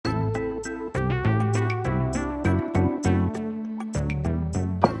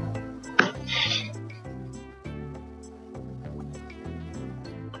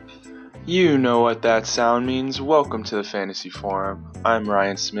You know what that sound means. Welcome to the Fantasy Forum. I'm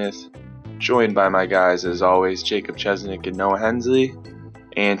Ryan Smith, joined by my guys as always, Jacob Chesnick and Noah Hensley.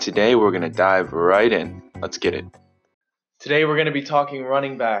 And today we're going to dive right in. Let's get it. Today we're going to be talking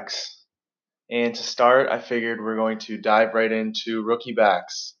running backs. And to start, I figured we're going to dive right into rookie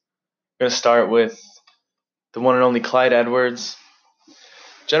backs. We're going to start with the one and only Clyde Edwards.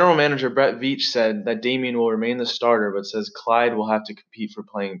 General manager Brett Veach said that Damian will remain the starter, but says Clyde will have to compete for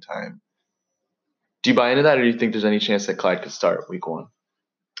playing time. Do you buy into that, or do you think there's any chance that Clyde could start week one?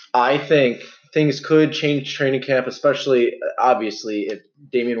 I think things could change training camp, especially, obviously, if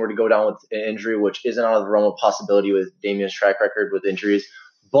Damian were to go down with an injury, which isn't out of the realm of possibility with Damian's track record with injuries.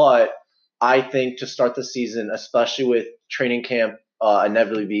 But I think to start the season, especially with training camp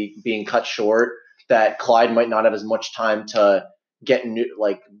inevitably being cut short, that Clyde might not have as much time to get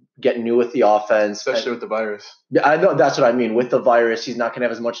new with the offense, Especially with the virus. Yeah, I know that's what I mean. With the virus, he's not going to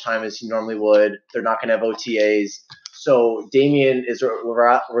have as much time as he normally would. They're not going to have OTAs. So Damian is a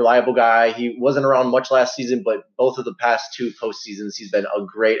reliable guy. He wasn't around much last season, but both of the past two postseasons, he's been a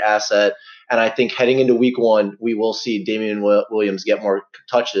great asset. And I think heading into week one, we will see Damian Williams get more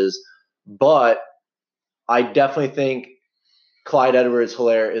touches. But I definitely think Clyde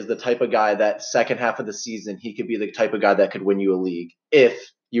Edwards-Helaire is the type of guy that second half of the season, he could be the type of guy that could win you a league if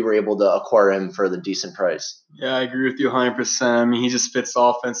you were able to acquire him for the decent price. Yeah, I agree with you 100%. I mean, he just fits the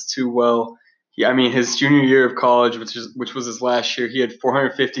offense too well. His junior year of college, which was his last year, he had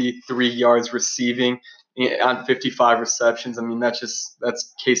 453 yards receiving on 55 receptions. I mean, that's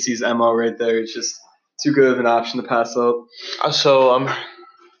KC's MO right there. It's just too good of an option to pass up. So I'm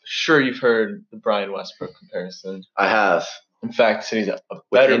sure you've heard the Brian Westbrook comparison. I have. In fact, he's a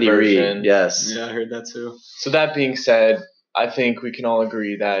better Andy version. Reid, yes. Yeah, I heard that too. So that being said, I think we can all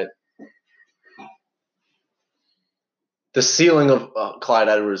agree that the ceiling of Clyde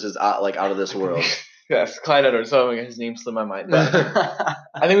Edwards is out of this world. Yes, Clyde Edwards. Oh, his name slipped my mind. But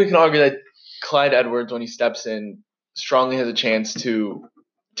I think we can argue that Clyde Edwards, when he steps in, strongly has a chance to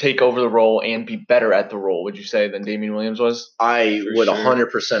take over the role and be better at the role, would you say, than Damian Williams was? I would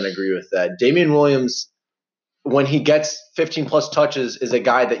 100% agree with that. Damian Williams, when he gets 15-plus touches, is a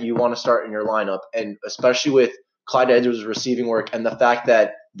guy that you want to start in your lineup, and especially with Clyde Edwards' receiving work and the fact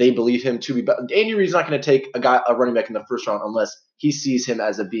that they believe him to be better. Andy Reid's not going to take a running back in the first round unless he sees him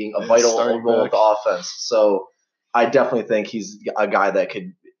as being a vital role of the offense. So I definitely think he's a guy that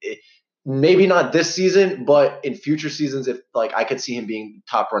could – maybe not this season, but in future seasons, if I could see him being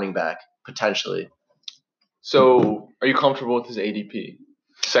top running back potentially. So are you comfortable with his ADP?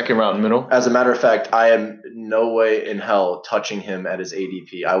 Second round middle? As a matter of fact, I am no way in hell touching him at his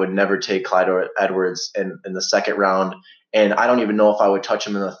ADP. I would never take Clyde Edwards in the second round, and I don't even know if I would touch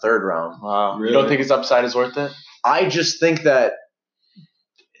him in the third round. Wow. Really? You don't think his upside is worth it? I just think that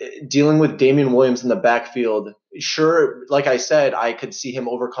dealing with Damian Williams in the backfield, sure, like I said, I could see him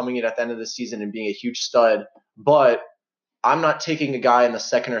overcoming it at the end of the season and being a huge stud, but I'm not taking a guy in the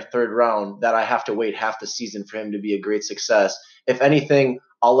second or third round that I have to wait half the season for him to be a great success. If anything,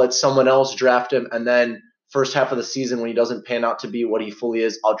 I'll let someone else draft him, and then first half of the season when he doesn't pan out to be what he fully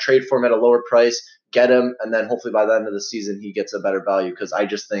is, I'll trade for him at a lower price, get him, and then hopefully by the end of the season he gets a better value, because I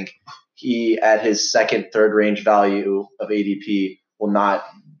just think he, at his second, third range value of ADP, will not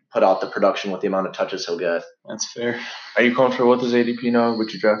put out the production with the amount of touches he'll get. That's fair. Are you comfortable with his ADP now?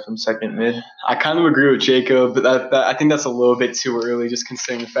 Would you draft him second mid? I kind of agree with Jacob, but I think that's a little bit too early, just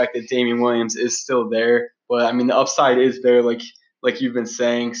considering the fact that Damian Williams is still there. But I mean, the upside is there, like you've been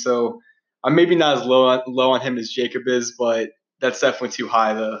saying. So I'm maybe not as low on him as Jacob is, but that's definitely too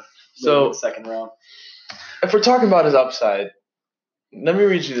high the second round. If we're talking about his upside, let me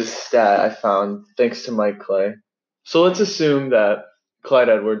read you this stat I found thanks to Mike Clay. So let's assume that Clyde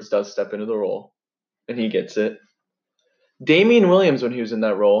Edwards does step into the role and he gets it. Damian Williams, when he was in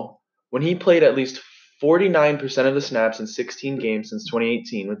that role, when he played at least 49% of the snaps in 16 games since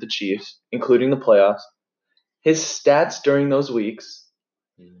 2018 with the Chiefs, including the playoffs, his stats during those weeks: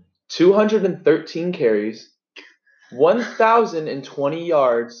 213 carries, 1,020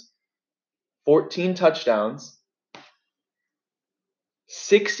 yards, 14 touchdowns,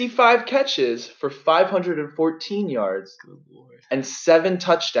 65 catches for 514 yards, and 7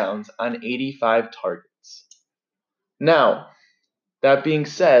 touchdowns on 85 targets. Now, that being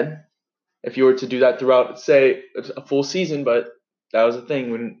said, if you were to do that throughout, say, a full season, but that was a thing,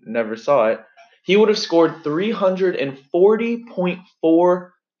 we never saw it, he would have scored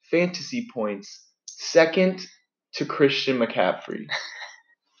 340.4 fantasy points, second to Christian McCaffrey.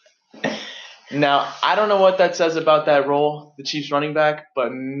 Now, I don't know what that says about that role, the Chiefs running back,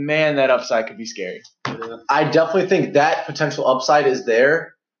 but man, that upside could be scary. I definitely think that potential upside is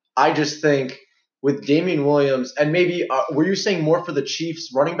there. I just think with Damian Williams, and maybe were you saying more for the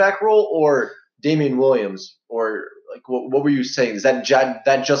Chiefs running back role or Damian Williams, or like what were you saying? Is that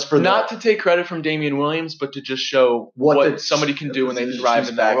just for not to take credit from Damian Williams, but to just show what somebody can do when they thrive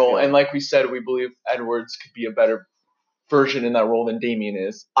in that role? And like we said, we believe Edwards could be a better version in that role than Damian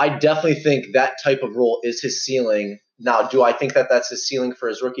is. I definitely think that type of role is his ceiling. Now, do I think that that's his ceiling for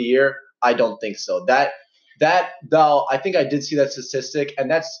his rookie year? I don't think so. That though, I think I did see that statistic, and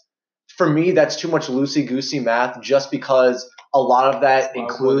that's for me, that's too much loosey-goosey math just because a lot of that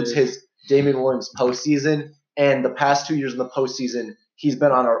includes his Damian Williams postseason, and the past 2 years in the postseason, he's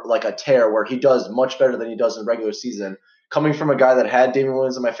been on a tear where he does much better than he does in regular season. Coming from a guy that had Damian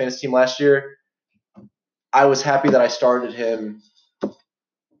Williams on my fantasy team last year, I was happy that I started him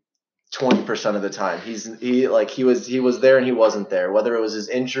 20% of the time. He was there and he wasn't there. Whether it was his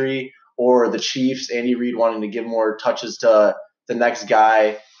injury or the Chiefs, Andy Reid wanting to give more touches to the next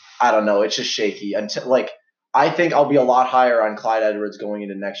guy, I don't know. It's just shaky. Until I think I'll be a lot higher on Clyde Edwards going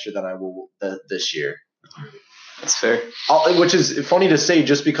into next year than I will this year. That's fair. Which is funny to say,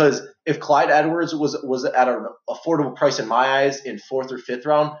 just because if Clyde Edwards was at an affordable price in my eyes in 4th or 5th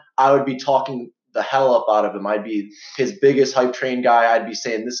round, I would be talking the hell up out of him. I'd be his biggest hype train guy. I'd be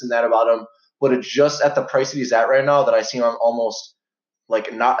saying this and that about him. But it's just at the price that he's at right now that I seem I'm almost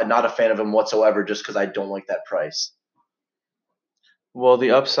not a fan of him whatsoever, just because I don't like that price. Well,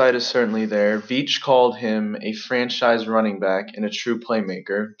 the upside is certainly there. Veach called him a franchise running back and a true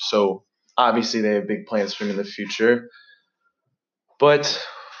playmaker. So obviously they have big plans for him in the future. But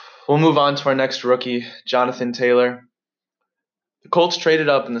we'll move on to our next rookie, Jonathan Taylor. The Colts traded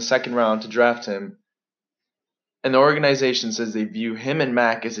up in the 2nd round to draft him, and the organization says they view him and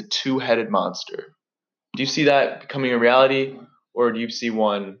Mac as a two-headed monster. Do you see that becoming a reality, or do you see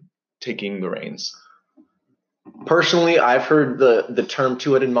one taking the reins? Personally, I've heard the term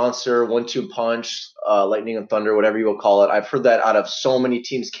two-headed monster, 1-2 punch, lightning and thunder, whatever you will call it. I've heard that out of so many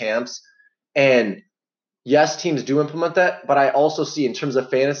teams' camps. And yes, teams do implement that, but I also see in terms of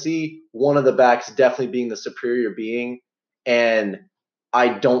fantasy, one of the backs definitely being the superior being. And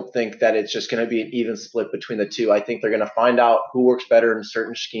I don't think that it's just going to be an even split between the two. I think they're going to find out who works better in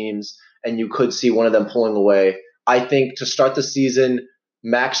certain schemes, and you could see one of them pulling away. I think to start the season,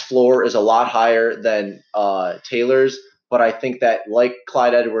 Mac's floor is a lot higher than Taylor's, but I think that, like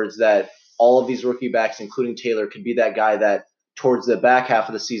Clyde Edwards, that all of these rookie backs, including Taylor, could be that guy that towards the back half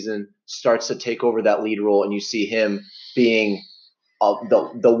of the season starts to take over that lead role, and you see him being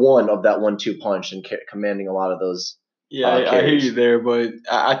the one of that 1-2 punch and commanding a lot of those. Yeah, I hear you there, but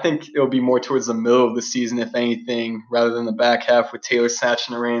I think it'll be more towards the middle of the season, if anything, rather than the back half with Taylor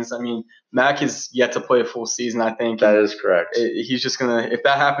snatching the reins. I mean, Mac is yet to play a full season, I think. That is correct. He's just going to – if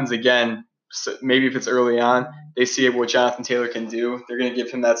that happens again, maybe if it's early on, they see what Jonathan Taylor can do. They're going to give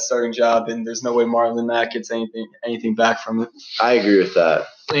him that starting job, and there's no way Marlon Mack gets anything back from it. I agree with that.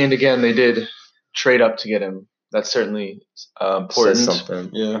 And again, they did trade up to get him. That's certainly important. Says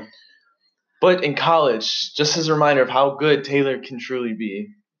something. Yeah. But in college, just as a reminder of how good Taylor can truly be,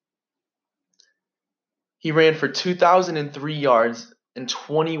 he ran for 2,003 yards and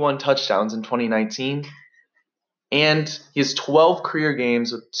 21 touchdowns in 2019. And he has 12 career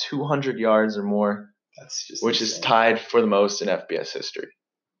games with 200 yards or more, which is tied for the most in FBS history.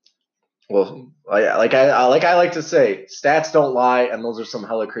 Well, like I like to say, stats don't lie, and those are some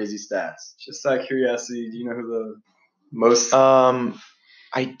hella crazy stats. Just out of curiosity, do you know who the most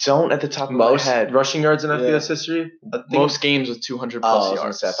I don't at the top of my head. Rushing yards in FBS history? Most games with 200 plus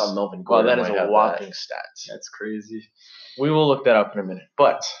yards. I thought Melvin Gordon. Well, that is a whopping stat. That's crazy. We will look that up in a minute.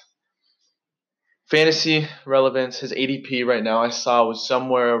 But fantasy relevance, his ADP right now I saw was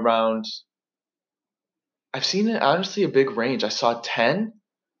somewhere around. I've seen it honestly a big range. I saw 10.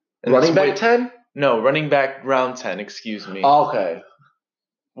 Running back 10? No, running back round 10. Excuse me. Oh, okay.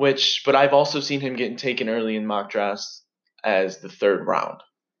 But I've also seen him getting taken early in mock drafts as the 3rd round.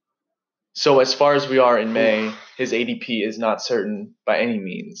 So as far as we are in May, his ADP is not certain by any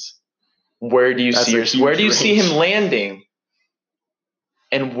means. Where do you see him landing?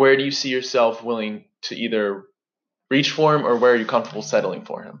 And where do you see yourself willing to either reach for him, or where are you comfortable settling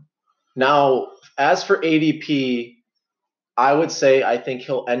for him? Now, as for ADP, I would say I think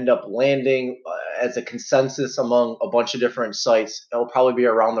he'll end up landing as a consensus among a bunch of different sites. It'll probably be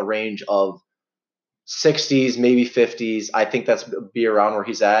around the range of 60s, maybe 50s. I think that's be around where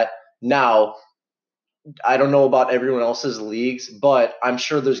he's at. Now, I don't know about everyone else's leagues, but I'm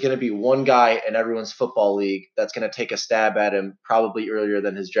sure there's going to be one guy in everyone's football league that's going to take a stab at him probably earlier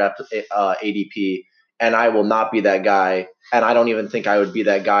than his draft ADP, and I will not be that guy, and I don't even think I would be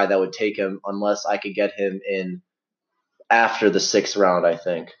that guy that would take him unless I could get him in after the 6th round, I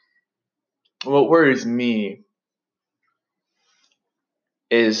think. what worries me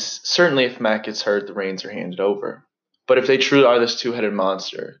is certainly if Matt gets hurt, the reins are handed over. But if they truly are this two-headed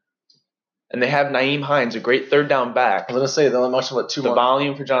monster, and they have Naeem Hines, a great third down back, I was gonna say they're only much about 2 the months.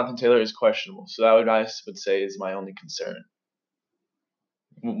 volume for Jonathan Taylor is questionable. So that I would say is my only concern.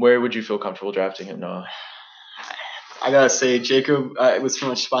 Where would you feel comfortable drafting him, Noah? I gotta say, Jacob was pretty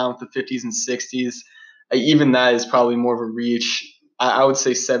much spot with the 50s and 60s. Even that is probably more of a reach. I would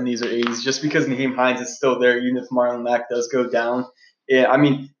say 70s or 80s, just because Naheem Hines is still there, even if Marlon Mack does go down. Yeah, I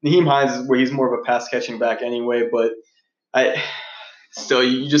mean, Naheem Hines is where he's more of a pass catching back anyway, but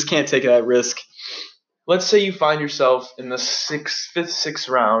you just can't take that risk. Let's say you find yourself in the fifth, sixth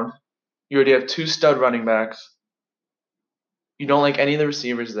round. You already have 2 stud running backs. You don't like any of the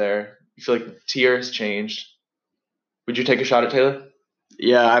receivers there. You feel like the tier has changed. Would you take a shot at Taylor?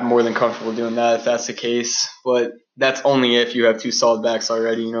 Yeah, I'm more than comfortable doing that if that's the case. But that's only if you have 2 solid backs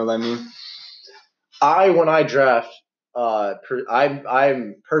already. You know what I mean? When I draft,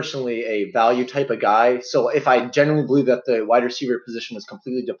 I'm personally a value type of guy. So if I genuinely believe that the wide receiver position is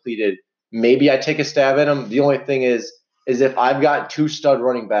completely depleted, maybe I take a stab at him. The only thing is if I've got 2 stud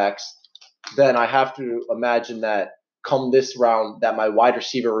running backs, then I have to imagine that come this round that my wide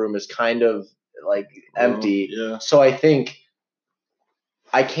receiver room is kind of like empty. Yeah. So I think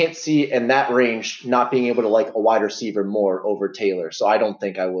I can't see in that range not being able to like a wide receiver more over Taylor. So I don't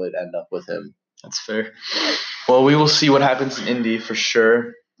think I would end up with him. That's fair. Well, we will see what happens in Indy for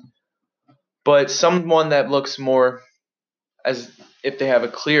sure. But someone that looks more as if they have a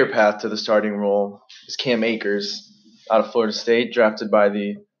clear path to the starting role is Cam Akers out of Florida State, drafted by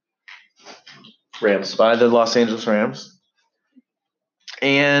the Los Angeles Rams.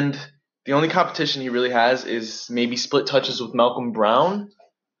 And the only competition he really has is maybe split touches with Malcolm Brown.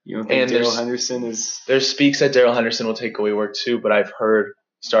 You don't think Darrell Henderson is? There's speaks that Darrell Henderson will take away work too, but I've heard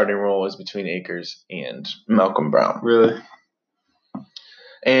starting role is between Akers and Malcolm Brown. Really?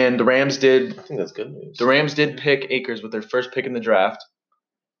 And the Rams did. I think that's good news. The Rams did pick Akers with their first pick in the draft.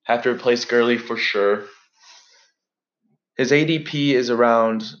 Have to replace Gurley for sure. His ADP is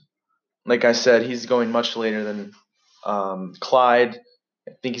around, like I said, he's going much later than Clyde.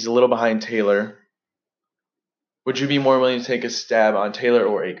 I think he's a little behind Taylor. Would you be more willing to take a stab on Taylor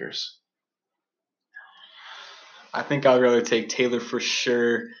or Akers? I think I'd rather take Taylor for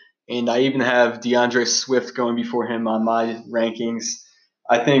sure. And I even have DeAndre Swift going before him on my rankings.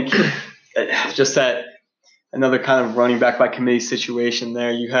 I think just that another kind of running back by committee situation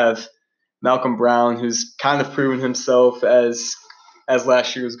there. You have Malcolm Brown, who's kind of proven himself as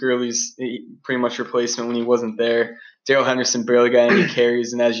last year was Gurley's pretty much replacement when he wasn't there. Darrell Henderson barely got any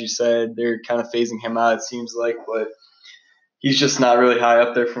carries, and as you said, they're kind of phasing him out, it seems like, but he's just not really high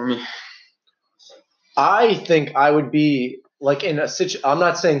up there for me. I think I would be like in a situation. I'm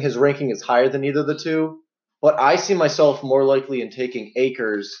not saying his ranking is higher than either of the two, but I see myself more likely in taking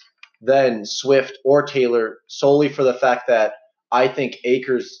Akers than Swift or Taylor solely for the fact that I think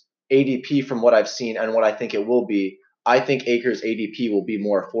Akers ADP from what I've seen and what I think it will be, I think Akers ADP will be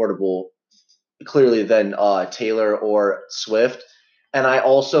more affordable clearly than Taylor or Swift. And I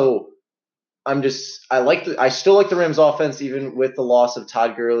still like the Rams offense even with the loss of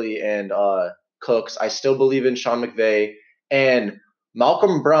Todd Gurley and Cooks. I still believe in Sean McVay, and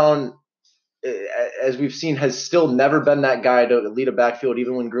Malcolm Brown, as we've seen, has still never been that guy to lead a backfield.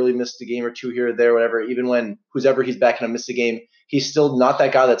 Even when Gurley missed a game or two here or there, whatever. Even when whoever he's back and miss a game, he's still not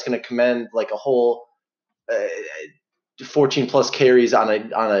that guy that's going to command like a whole 14 plus carries on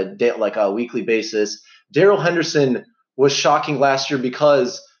a day, like a weekly basis. Darrell Henderson was shocking last year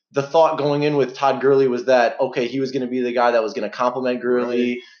because the thought going in with Todd Gurley was that okay, he was going to be the guy that was going to complement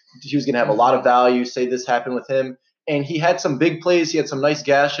Gurley. Right. He was going to have a lot of value. Say this happened with him, and he had some big plays. He had some nice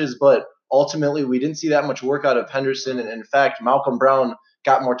gashes, but ultimately we didn't see that much work out of Henderson. And in fact, Malcolm Brown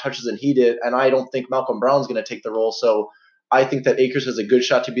got more touches than he did, and I don't think Malcolm Brown's going to take the role. So I think that Akers has a good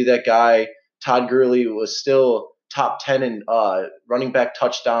shot to be that guy. Todd Gurley was still top 10 in running back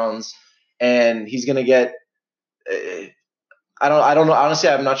touchdowns, and he's going to get I don't know. Honestly,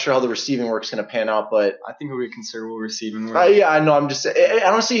 I'm not sure how the receiving work's going to pan out, but I think he'll be considerable receiving work. Yeah, I know. I'm just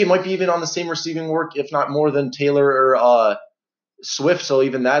honestly, he might be even on the same receiving work, if not more than Taylor or Swift. So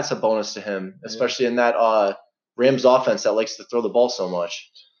even that's a bonus to him, especially in that Rams offense that likes to throw the ball so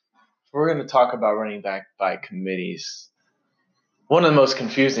much. We're going to talk about running back by committees. One of the most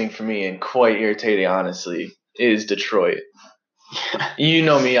confusing for me and quite irritating, honestly, is Detroit. You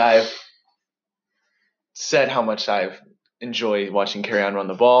know me. I've said how much I've enjoy watching Kerryon run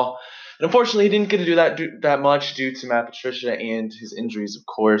the ball. And unfortunately, he didn't get to do that much due to Matt Patricia and his injuries, of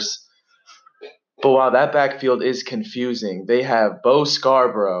course. But while that backfield is confusing, they have Bo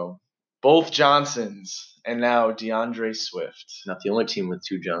Scarborough, both Johnsons, and now DeAndre Swift. Not the only team with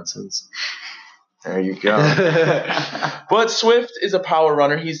two Johnsons. There you go. But Swift is a power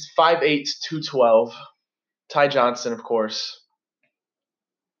runner. He's 5'8", 212. Ty Johnson, of course.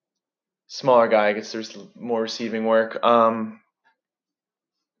 Smaller guy, gets there's more receiving work.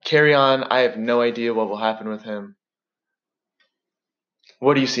 Carry on. I have no idea what will happen with him.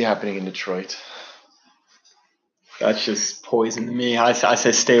 What do you see happening in Detroit? That's just poison to me. I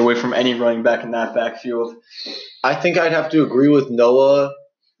say stay away from any running back in that backfield. I think I'd have to agree with Noah,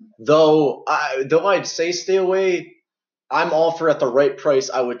 though I'd say stay away. I'm all for at the right price.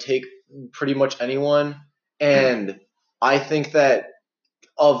 I would take pretty much anyone, and I think that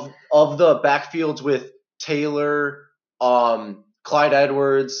of the backfields with Taylor, Clyde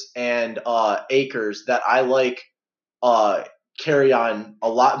Edwards, and Akers, that I like Carry on a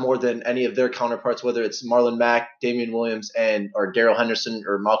lot more than any of their counterparts, whether it's Marlon Mack, Damian Williams, or Darrell Henderson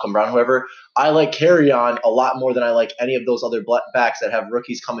or Malcolm Brown, whoever. I like Carry on a lot more than I like any of those other backs that have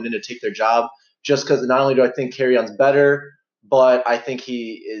rookies coming in to take their job, just because not only do I think Carry on's better, but I think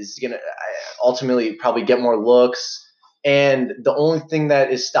he is going to ultimately probably get more looks. And the only thing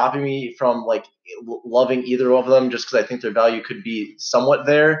that is stopping me from like loving either of them, just because I think their value could be somewhat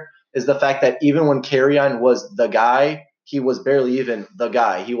there, is the fact that even when Carry on was the guy, he was barely even the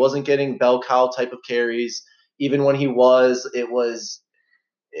guy. He wasn't getting bell cow type of carries. Even when he was, it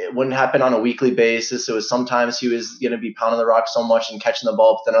wouldn't happen on a weekly basis. It was sometimes he was going to be pounding the rock so much and catching the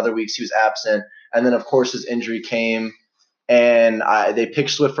ball, but then other weeks he was absent. And then, of course, his injury came, and they picked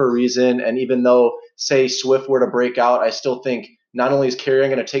Swift for a reason. And even though, say, Swift were to break out, I still think not only is Carry on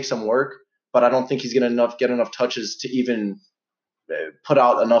going to take some work, but I don't think he's going to get enough touches to even put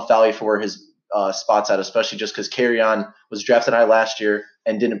out enough value for where his spots at, especially just because Carry on was drafted high last year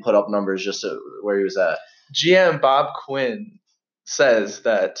and didn't put up numbers just where he was at. GM Bob Quinn says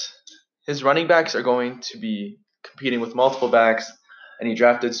that his running backs are going to be competing with multiple backs, and he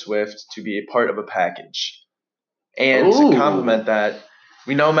drafted Swift to be a part of a package. And to complement that,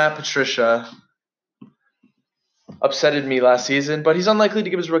 we know Matt Patricia upsetted me last season, but he's unlikely to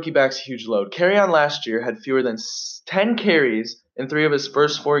give his rookie backs a huge load. Carry on last year had fewer than 10 carries in 3 of his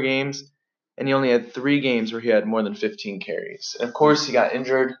first 4 games, and he only had 3 games where he had more than 15 carries. And of course, he got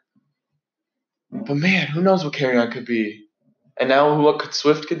injured. But man, who knows what Carry on could be? And now what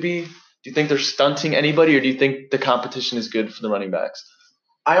Swift could be? Do you think they're stunting anybody, or do you think the competition is good for the running backs?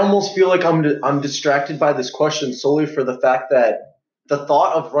 I almost feel like I'm distracted by this question solely for the fact that the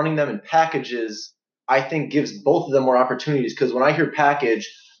thought of running them in packages, I think, gives both of them more opportunities. Because when I hear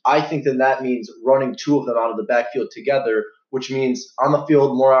package, I think that means running 2 of them out of the backfield together, which means on the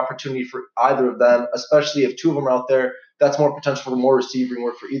field more opportunity for either of them, especially if 2 of them are out there. That's more potential for more receiving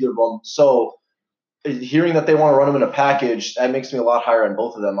work for either of them. So hearing that they want to run them in a package, that makes me a lot higher on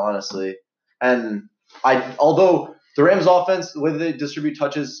both of them, honestly. And although the Rams' offense, the way they distribute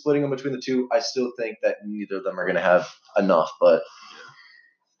touches, splitting them between the 2, I still think that neither of them are going to have enough. But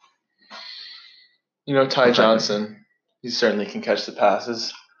Ty Johnson, he certainly can catch the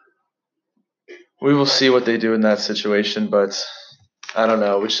passes. We will see what they do in that situation, but I don't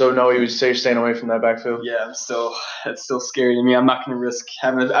know. So no, you would say you're staying away from that backfield? Yeah, that's still scary to me. I'm not going to risk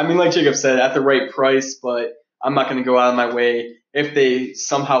having it. I mean, like Jacob said, at the right price, but I'm not going to go out of my way. If they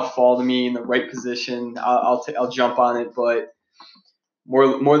somehow fall to me in the right position, I'll jump on it. But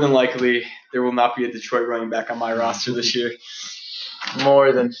more than likely, there will not be a Detroit running back on my roster this year.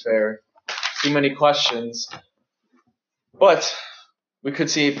 More than fair. Too many questions. But we could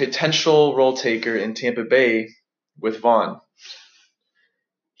see a potential role taker in Tampa Bay with Vaughn.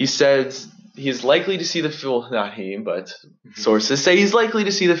 He says he's likely to see the field, not he, but sources say he's likely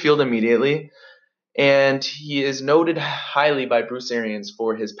to see the field immediately. And he is noted highly by Bruce Arians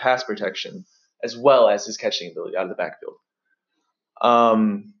for his pass protection, as well as his catching ability out of the backfield.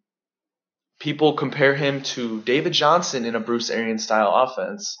 People compare him to David Johnson in a Bruce Arians-style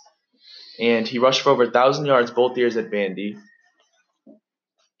offense. And he rushed for over 1,000 yards both years at Vandy.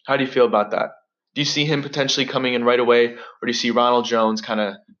 How do you feel about that? Do you see him potentially coming in right away, or do you see Ronald Jones kind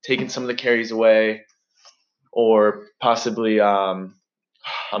of taking some of the carries away, or possibly I'm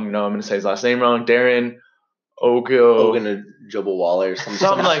going to say his last name wrong, Darren Ogunjobowale or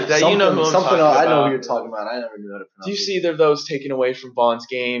something like that. You know who I'm talking about. I know who you're talking about. I never knew how to pronounce it. Do you see either of those taken away from Vaughn's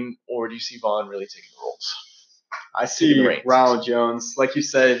game, or do you see Vaughn really taking the roles? I see Ronald Jones. Like you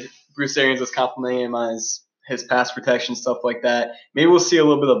said, Bruce Arians was complimenting him on his pass protection, stuff like that. Maybe we'll see a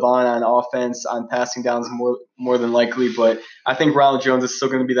little bit of Vaughn on offense, on passing downs more than likely, but I think Ronald Jones is still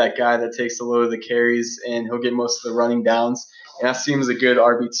going to be that guy that takes a load of the carries, and he'll get most of the running downs. And that seems a good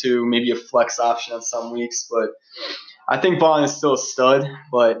RB2, maybe a flex option on some weeks, but I think Vaughn is still a stud,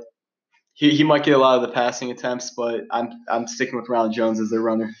 but He might get a lot of the passing attempts, but I'm sticking with Ronald Jones as their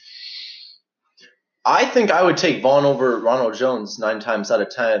runner. I think I would take Vaughn over Ronald Jones 9 times out of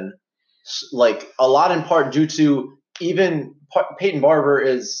 10. Like a lot in part due to even Peyton Barber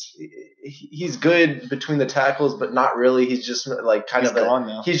he's good between the tackles, but not really. He's just like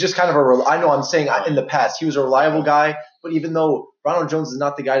he's just kind of a. I know I'm saying in the past he was a reliable guy, but even though Ronald Jones is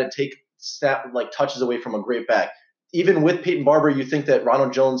not the guy to take touches away from a great back, even with Peyton Barber, you think that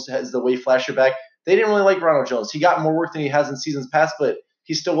Ronald Jones has the way flasher back. They didn't really like Ronald Jones. He got more work than he has in seasons past, but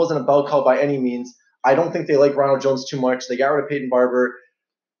he still wasn't a bell cow by any means. I don't think they like Ronald Jones too much. They got rid of Peyton Barber.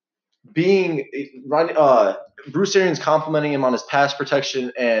 Bruce Arians complimenting him on his pass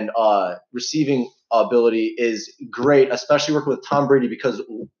protection and receiving ability is great, especially working with Tom Brady, because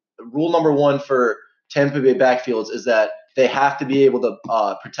rule number 1 for Tampa Bay backfields is that they have to be able to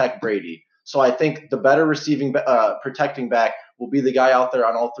protect Brady. So I think the better protecting back will be the guy out there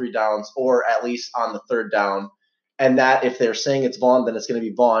on all 3 downs, or at least on the 3rd down. And that if they're saying it's Vaughn, then it's going to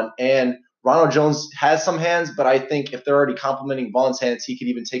be Vaughn. And Ronald Jones has some hands, but I think if they're already complimenting Vaughn's hands, he could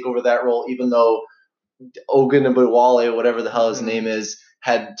even take over that role, even though Ogunbowale, whatever the hell his name is,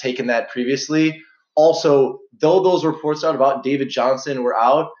 had taken that previously. Also, though those reports out about David Johnson were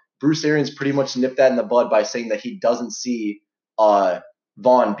out, Bruce Arians pretty much nipped that in the bud by saying that he doesn't see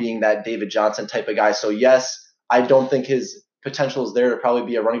Vaughn being that David Johnson type of guy. So, yes, I don't think his potential is there to probably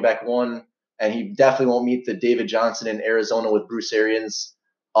be a running back 1, and he definitely won't meet the David Johnson in Arizona with Bruce Arians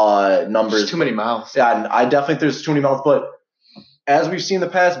numbers. There's too many mouths. Yeah, I definitely think there's too many mouths. But as we've seen in the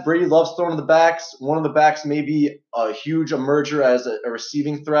past, Brady loves throwing to the backs. One of the backs may be a huge emerger as a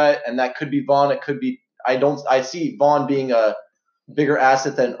receiving threat, and that could be Vaughn. It could be I see Vaughn being a bigger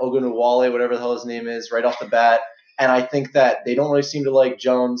asset than Ogunbowale, whatever the hell his name is, right off the bat. And I think that they don't really seem to like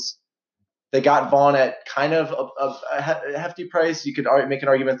Jones. They got Vaughn at kind of a hefty price. You could make an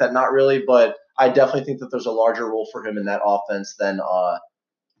argument that not really, but I definitely think that there's a larger role for him in that offense than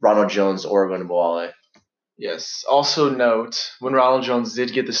Ronald Jones or Ogunbowale. Yes. Also note, when Ronald Jones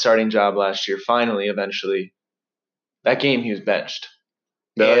did get the starting job last year, eventually, that game he was benched.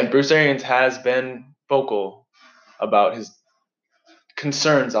 Really? And Bruce Arians has been vocal about his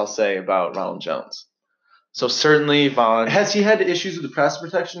concerns, I'll say, about Ronald Jones. So certainly Vaughn. Has he had issues with the pass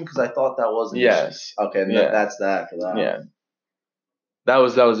protection? Because I thought that was an yes. issue. Okay, that's that for that. Yeah. That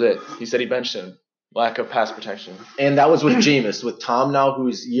was it. He said he benched him. Lack of pass protection. And that was with Jameis. With Tom now,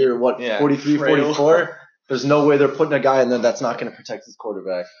 who's 43, 44. There's no way they're putting a guy in there that's not going to protect his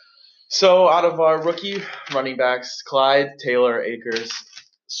quarterback. So out of our rookie running backs, Clyde, Taylor, Akers,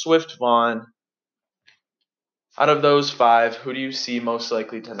 Swift, Vaughn, out of those 5, who do you see most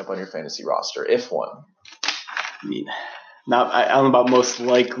likely to end up on your fantasy roster, if one? I mean, I don't know about most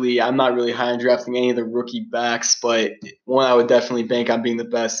likely. I'm not really high on drafting any of the rookie backs, but one I would definitely bank on being the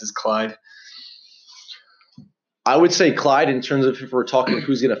best is Clyde. I would say Clyde in terms of if we're talking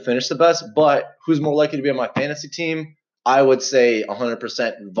who's going to finish the best, but who's more likely to be on my fantasy team, I would say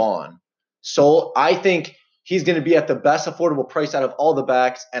 100% Vaughn. So I think he's going to be at the best affordable price out of all the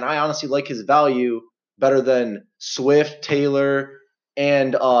backs, and I honestly like his value better than Swift, Taylor,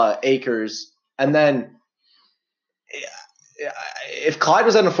 and Akers. And then if Clyde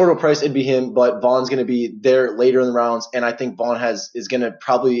was at an affordable price, it'd be him, but Vaughn's going to be there later in the rounds, and I think Vaughn is going to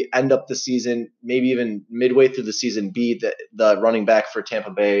probably end up the season, maybe even midway through the season, be the running back for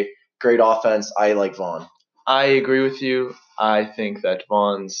Tampa Bay. Great offense. I like Vaughn. I agree with you. I think that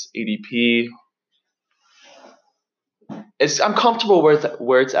Vaughn's ADP I'm comfortable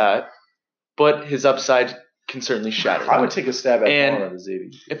where it's at, but his upside can certainly shatter. I would take a stab at Vaughn at his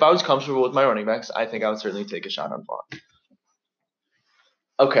ADP. If I was comfortable with my running backs, I think I would certainly take a shot on Vaughn.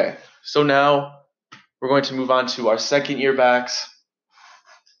 Okay, so now we're going to move on to our second-year backs,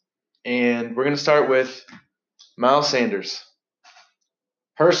 and we're going to start with Miles Sanders.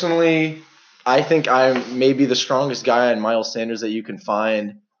 Personally, I think I'm maybe the strongest guy on Miles Sanders that you can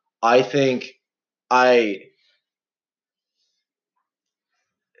find. I think I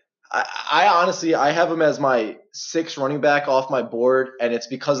honestly have him as my 6th running back off my board, and it's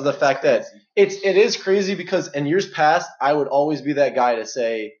because of the fact that it is crazy because in years past I would always be that guy to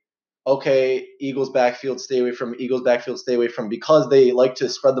say, okay, Eagles backfield, stay away from because they like to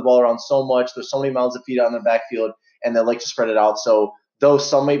spread the ball around so much. There's so many mouths to feed out in their backfield, and they like to spread it out. So though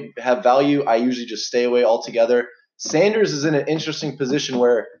some may have value, I usually just stay away altogether. Sanders is in an interesting position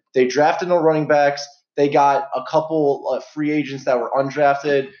where they drafted no running backs. They got a couple free agents that were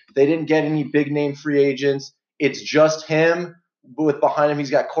undrafted. They didn't get any big-name free agents. It's just him. With behind him, he's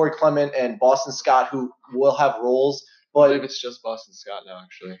got Corey Clement and Boston Scott, who will have roles. But I believe it's just Boston Scott now,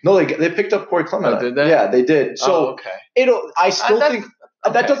 actually. No, they picked up Corey Clement. Oh, did they? Yeah, they did. So okay. I still think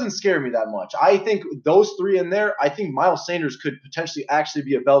That doesn't scare me that much. I think those three in there, I think Miles Sanders could potentially actually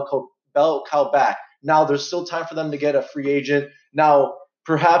be a bell cow back. Now, there's still time for them to get a free agent. Now,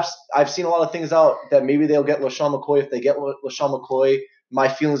 perhaps I've seen a lot of things out that maybe they'll get LaShawn McCoy. If they get LaShawn McCoy, my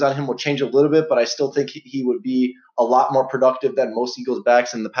feelings on him will change a little bit, but I still think he would be a lot more productive than most Eagles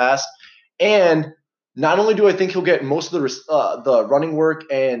backs in the past. And not only do I think he'll get most of the running work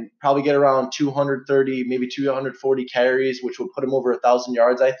and probably get around 230, maybe 240 carries, which would put him over 1,000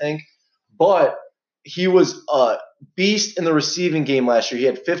 yards, I think, but he was a beast in the receiving game last year. He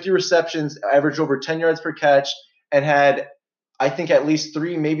had 50 receptions, averaged over 10 yards per catch, and had, I think, at least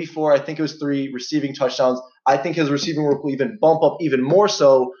 3, maybe 4, I think it was 3 receiving touchdowns. I think his receiving work will even bump up even more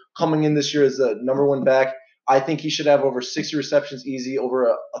so coming in this year as the number one back. I think he should have over 60 receptions easy,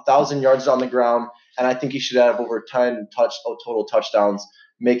 over 1,000 yards on the ground, and I think he should have over 10 total touchdowns,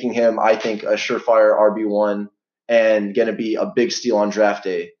 making him, I think, a surefire RB1 and going to be a big steal on draft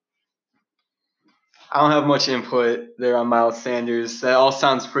day. I don't have much input there on Miles Sanders. That all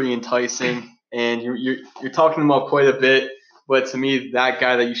sounds pretty enticing, and you're talking about quite a bit. But to me, that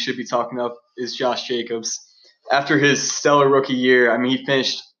guy that you should be talking about is Josh Jacobs. After his stellar rookie year, I mean, he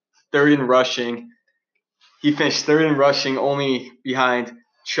finished third in rushing. Only behind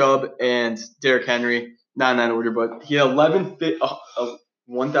Chubb and Derrick Henry. Not in that order, but he had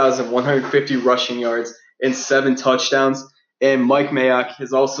 1,150 rushing yards and 7 touchdowns. And Mike Mayock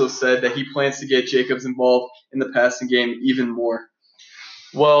has also said that he plans to get Jacobs involved in the passing game even more.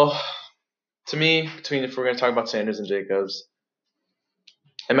 Well, to me, if we're going to talk about Sanders and Jacobs,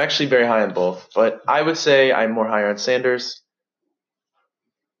 I'm actually very high on both, but I would say I'm more higher on Sanders.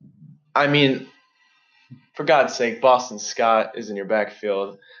 I mean, for God's sake, Boston Scott is in your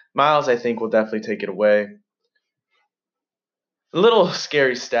backfield. Miles, I think, will definitely take it away. A little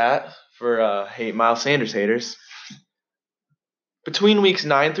scary stat for Miles Sanders haters. Between weeks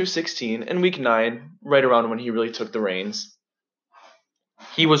 9 through 16 and week 9, right around when he really took the reins,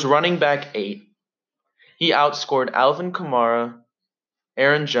 he was running back 8. He outscored Alvin Kamara,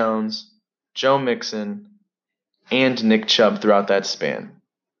 Aaron Jones, Joe Mixon, and Nick Chubb throughout that span.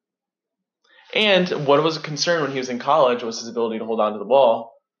 And what was a concern when he was in college was his ability to hold on to the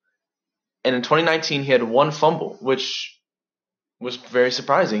ball. And in 2019, he had 1 fumble, which was very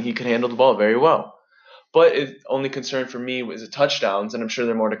surprising. He could handle the ball very well. But the only concern for me was the touchdowns, and I'm sure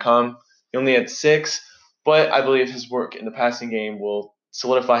there are more to come. He only had 6, but I believe his work in the passing game will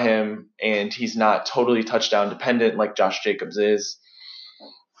solidify him, and he's not totally touchdown dependent like Josh Jacobs is.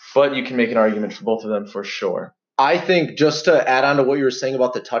 But you can make an argument for both of them for sure. I think, just to add on to what you were saying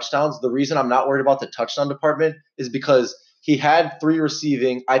about the touchdowns, the reason I'm not worried about the touchdown department is because he had 3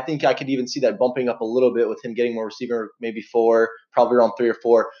 receiving. I think I could even see that bumping up a little bit with him getting more receiving, maybe 4, probably around 3 or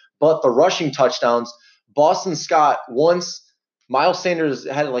 4. But the rushing touchdowns, Boston Scott, once Miles Sanders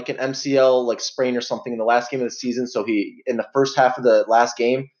had like an MCL sprain or something in the last game of the season, so he in the first half of the last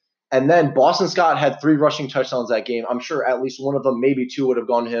game, and then Boston Scott had 3 rushing touchdowns that game. I'm sure at least one of them, maybe 2, would have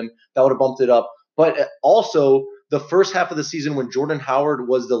gone to him. That would have bumped it up. But also the first half of the season when Jordan Howard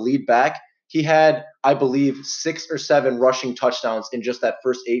was the lead back, he had, I believe, 6 or 7 rushing touchdowns in just that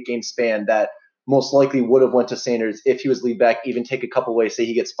first 8-game span that most likely would have went to Sanders if he was lead back. Even take a couple away, say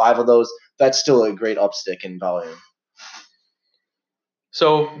he gets 5 of those, that's still a great upstick in volume.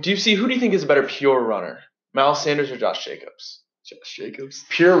 So, who do you think is a better pure runner, Miles Sanders or Josh Jacobs? Josh Jacobs.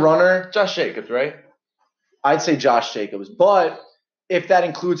 Pure runner? Josh Jacobs, right? I'd say Josh Jacobs. But if that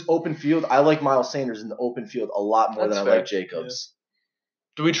includes open field, I like Miles Sanders in the open field a lot more than I like Jacobs. Yeah.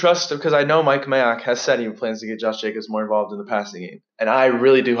 Do we trust him? Because I know Mike Mayock has said he plans to get Josh Jacobs more involved in the passing game. And I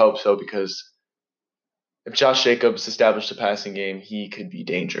really do hope so, because if Josh Jacobs established a passing game, he could be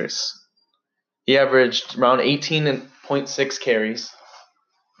dangerous. He averaged around 18.6 carries.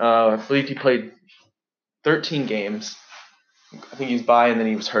 I believe he played 13 games. I think he's by, and then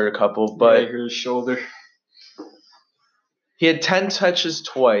he was hurt a couple. But he hurt his shoulder. He had 10 touches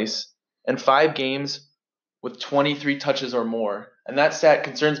twice and 5 games with 23 touches or more. And that stat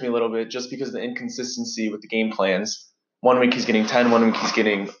concerns me a little bit just because of the inconsistency with the game plans. 1 week he's getting 10, 1 week he's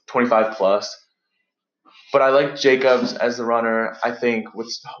getting 25 plus. But I like Jacobs as the runner. I think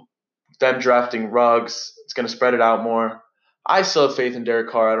with them drafting Ruggs, it's going to spread it out more. I still have faith in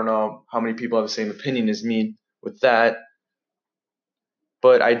Derek Carr. I don't know how many people have the same opinion as me with that.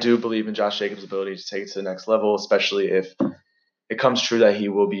 But I do believe in Josh Jacobs' ability to take it to the next level, especially if it comes true that he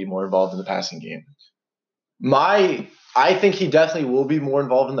will be more involved in the passing game. I think he definitely will be more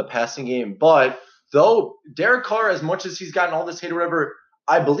involved in the passing game. But though Derek Carr, as much as he's gotten all this hate or whatever,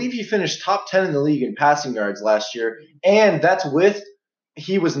 I believe he finished top 10 in the league in passing yards last year. And that's with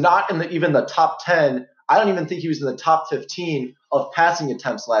he was not in even the top 10 I don't even think he was in the top 15 of passing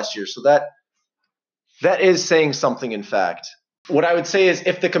attempts last year. So that is saying something, in fact. What I would say is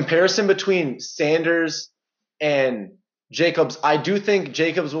if the comparison between Sanders and Jacobs, I do think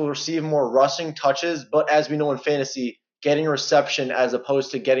Jacobs will receive more rushing touches, but as we know in fantasy, getting a reception as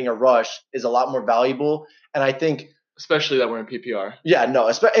opposed to getting a rush is a lot more valuable. And I think especially that we're in PPR. Yeah, no,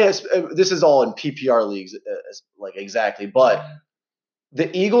 this is all in PPR leagues, like exactly. But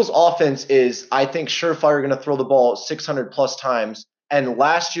the Eagles' offense is, I think, surefire going to throw the ball 600 plus times. And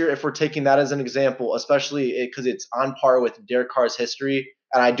last year, if we're taking that as an example, especially because it's on par with Derek Carr's history,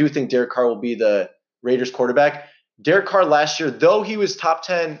 and I do think Derek Carr will be the Raiders quarterback. Derek Carr last year, though he was top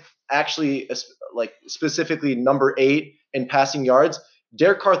 10, actually, like specifically number 8 in passing yards,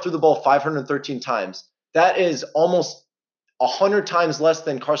 Derek Carr threw the ball 513 times. That is almost 100 times less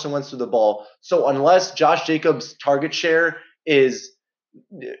than Carson Wentz threw the ball. So unless Josh Jacobs' target share is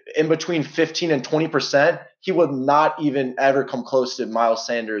in between 15 and 20%, he would not even ever come close to Miles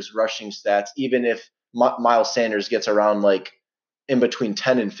Sanders' rushing stats, even if Miles Sanders gets around like in between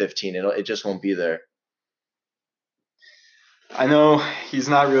 10 and 15. It just won't be there. I know he's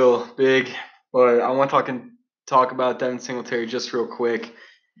not real big, but I want to talk about Devin Singletary just real quick.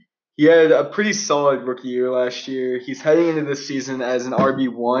 He had a pretty solid rookie year last year. He's heading into this season as an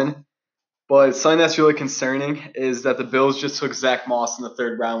RB1. But something that's really concerning is that the Bills just took Zach Moss in the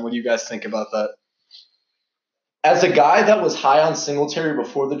 3rd round. What do you guys think about that? As a guy that was high on Singletary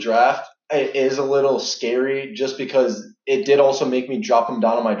before the draft, it is a little scary just because it did also make me drop him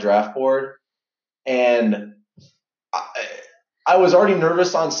down on my draft board. And I was already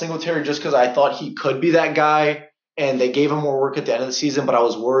nervous on Singletary just because I thought he could be that guy. And they gave him more work at the end of the season, but I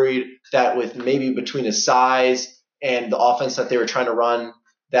was worried that with maybe between his size and the offense that they were trying to run,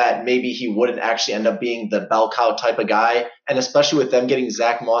 that maybe he wouldn't actually end up being the bell cow type of guy. And especially with them getting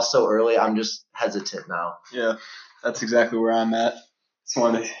Zach Moss so early, I'm just hesitant now. Yeah, that's exactly where I'm at. Just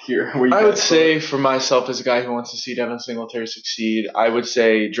wanted to hear where you I would say for myself as a guy who wants to see Devin Singletary succeed, I would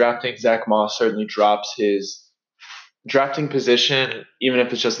say drafting Zach Moss certainly drops his drafting position, even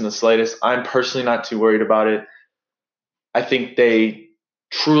if it's just in the slightest. I'm personally not too worried about it. I think they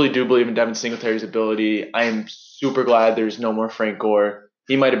truly do believe in Devin Singletary's ability. I am super glad there's no more Frank Gore.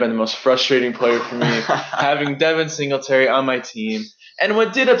 He might have been the most frustrating player for me, having Devin Singletary on my team. And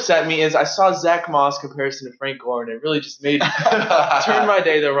what did upset me is I saw Zach Moss comparison to Frank Gore, and it really just made turned my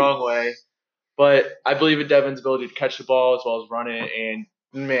day the wrong way. But I believe in Devin's ability to catch the ball as well as run it. And,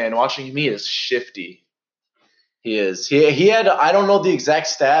 man, watching him, he is shifty. He is. He had, I don't know the exact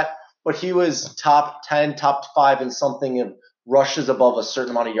stat, but he was top 10, top 5 in something of rushes above a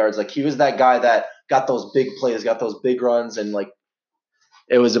certain amount of yards. Like, he was that guy that got those big plays, got those big runs, and, like,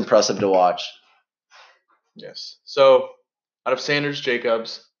 it was impressive to watch. Yes. So, out of Sanders,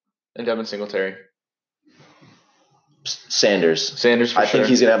 Jacobs, and Devin Singletary. Sanders. Sanders, for I sure. think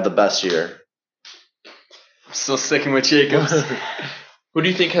he's going to have the best year. I'm still sticking with Jacobs. Who do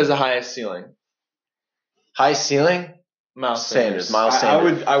you think has the highest ceiling? Highest ceiling? Miles Sanders. Miles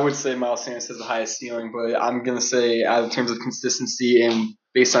Sanders. I would say Miles Sanders has the highest ceiling, but I'm going to say in terms of consistency and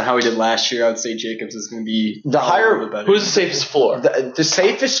based on how he did last year, I would say Jacobs is going to be the higher. Better. Who's the safest floor? The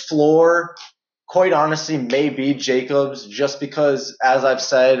safest floor, quite honestly, may be Jacobs, just because, as I've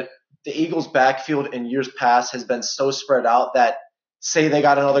said, the Eagles' backfield in years past has been so spread out that, say they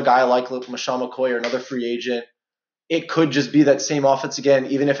got another guy like Michelle McCoy or another free agent, it could just be that same offense again.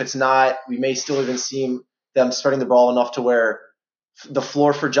 Even if it's not, we may still even see them spreading the ball enough to where the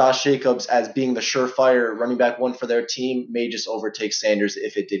floor for Josh Jacobs as being the surefire running back one for their team may just overtake Sanders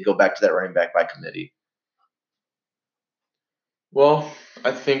if it did go back to that running back by committee. Well,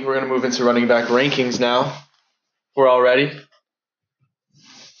 I think we're going to move into running back rankings now. We're all ready.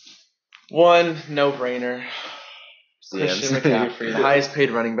 1, no-brainer. Christian McCaffrey, the highest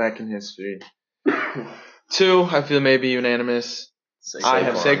paid running back in history. 2, I feel maybe unanimous. Saquon. I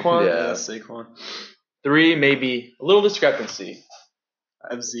have Saquon. Yeah, Saquon. 3, maybe a little discrepancy.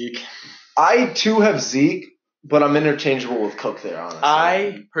 I have Zeke. I, too, have Zeke, but I'm interchangeable with Cook there, honestly.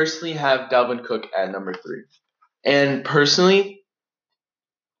 I personally have Dalvin Cook at number 3. And personally,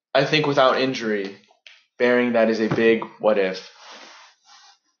 I think without injury, bearing that is a big what if,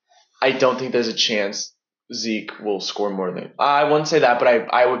 I don't think there's a chance Zeke will score more than – I wouldn't say that, but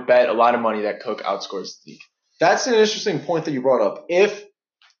I would bet a lot of money that Cook outscores Zeke. That's an interesting point that you brought up. If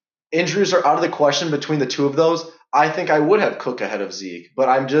injuries are out of the question between the two of those, I think I would have Cook ahead of Zeke. But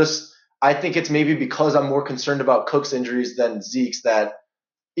I think it's maybe because I'm more concerned about Cook's injuries than Zeke's that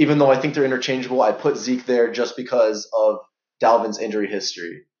even though I think they're interchangeable, I put Zeke there just because of Dalvin's injury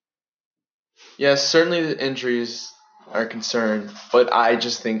history. Yes, certainly the injuries are a concern, but I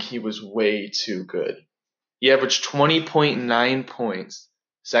just think he was way too good He averaged 20.9 points,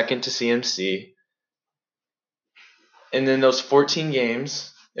 second to CMC. And in those 14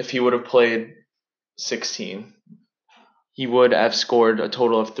 games, if he would have played 16, he would have scored a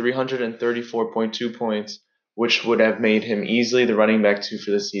total of 334.2 points, which would have made him easily the running back 2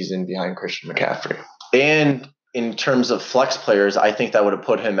 for the season behind Christian McCaffrey. And in terms of flex players, I think that would have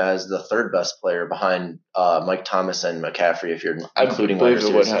put him as the third best player behind Mike Thomas and McCaffrey if you're including wide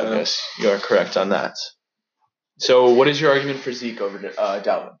receivers. Yes, you are correct on that. So what is your argument for Zeke over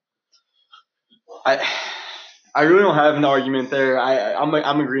Dalvin? I really don't have an argument there.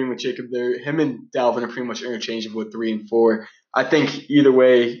 I'm agreeing with Jacob there. Him and Dalvin are pretty much interchangeable with 3 and 4. I think either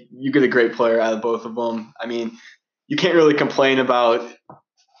way, you get a great player out of both of them. I mean, you can't really complain about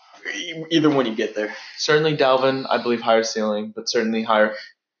either one you get there. Certainly Dalvin, I believe, higher ceiling, but certainly higher.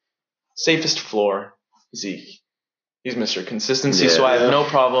 Safest floor, Zeke. He's Mr. Consistency, so I have no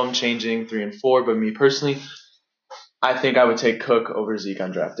problem changing 3 and 4, but me personally, I think I would take Cook over Zeke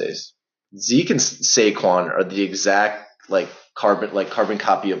on draft days. Zeke and Saquon are the exact carbon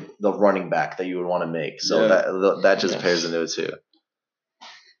copy of the running back that you would want to make. So that just pairs into it too.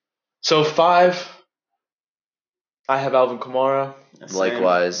 So 5, I have Alvin Kamara.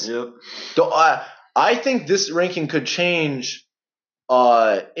 Likewise. Yep. I think this ranking could change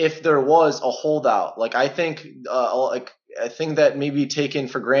if there was a holdout. I think that maybe taken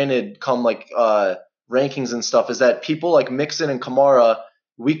for granted come rankings and stuff is that people like Mixon and Kamara,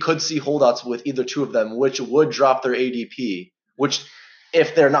 we could see holdouts with either two of them, which would drop their ADP, which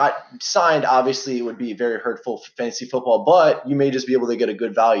if they're not signed, obviously it would be very hurtful for fantasy football, but you may just be able to get a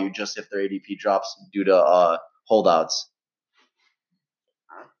good value just if their ADP drops due to holdouts.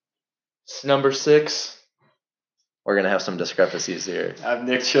 Number 6. We're going to have some discrepancies here. I have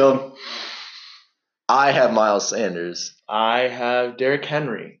Nick Chubb. I have Miles Sanders. I have Derrick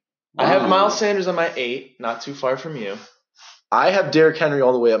Henry. I have Miles Sanders on my 8, not too far from you. I have Derrick Henry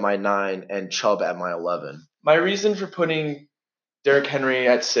all the way at my 9 and Chubb at my 11. My reason for putting Derrick Henry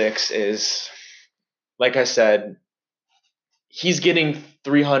at 6 is, like I said, he's getting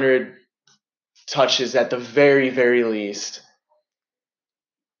 300 touches at the very, very least.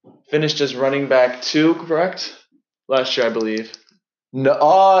 Finished as running back 2, correct? Last year, I believe.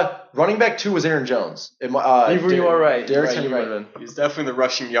 No, running back 2 was Aaron Jones. You are right. Derrick Henry would have been. He's definitely the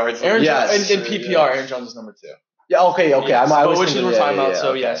rushing yards. Aaron Jones, in PPR, Aaron Jones is number 2. Yeah, okay. Yes, which is we're talking about, so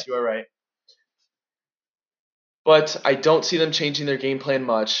okay. Yes, you are right. But I don't see them changing their game plan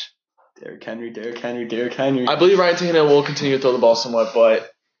much. Derrick Henry. I believe Ryan Tannehill will continue to throw the ball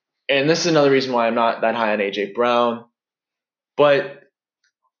somewhat, and this is another reason why I'm not that high on A.J. Brown. But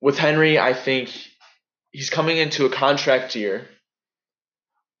with Henry, I think he's coming into a contract year.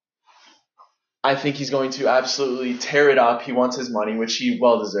 I think he's going to absolutely tear it up. He wants his money, which he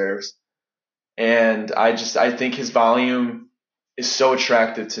well deserves. And I think his volume is so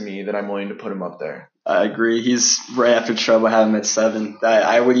attractive to me that I'm willing to put him up there. I agree. He's right after Chubb. I have him at 7.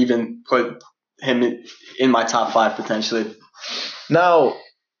 I would even put him in my top 5 potentially. Now,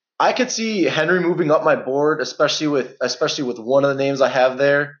 I could see Henry moving up my board, especially with one of the names I have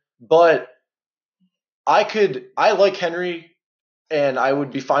there. But I like Henry, and I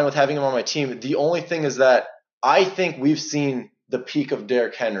would be fine with having him on my team. The only thing is that I think we've seen the peak of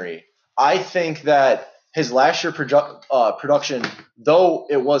Derrick Henry. I think that his last year production, though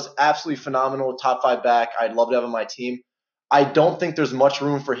it was absolutely phenomenal, top 5 back, I'd love to have him on my team. I don't think there's much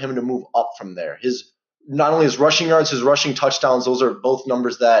room for him to move up from there. Not only his rushing yards, his rushing touchdowns, those are both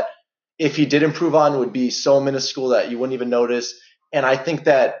numbers that if he did improve on would be so minuscule that you wouldn't even notice. And I think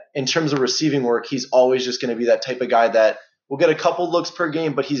that in terms of receiving work, he's always just going to be that type of guy that will get a couple looks per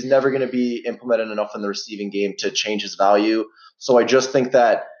game, but he's never going to be implemented enough in the receiving game to change his value. So I just think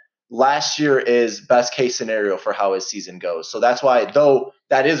that last year is best case scenario for how his season goes. So that's why, though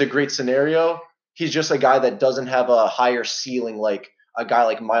that is a great scenario, he's just a guy that doesn't have a higher ceiling like a guy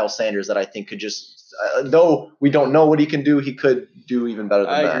like Miles Sanders that I think could just, though we don't know what he can do, he could do even better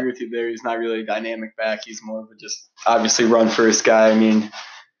than that. I agree with you there. He's not really a dynamic back. He's more of a just obviously run first guy. I mean,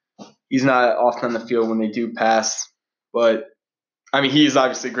 he's not often on the field when they do pass, but I mean, he's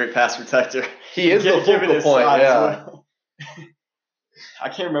obviously a great pass protector. He is the focal point, yeah. I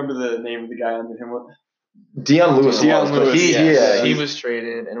can't remember the name of the guy under him. Dion Lewis. He was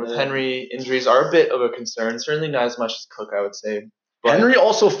traded, and with Henry, injuries are a bit of a concern. Certainly not as much as Cook, I would say. But Henry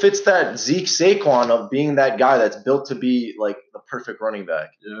also fits that Zeke Saquon of being that guy that's built to be like the perfect running back.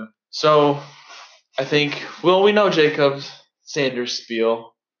 Yeah. So I think, we know Jacob's Sanders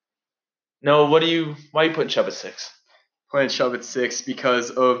spiel. No, why are you putting Chubb at 6? Putting Chubb at 6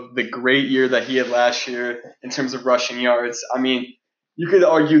 because of the great year that he had last year in terms of rushing yards. I mean, you could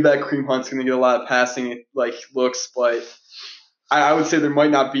argue that Kareem Hunt's going to get a lot of passing looks, but I would say there might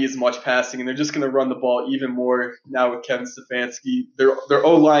not be as much passing, and they're just going to run the ball even more now with Kevin Stefanski. Their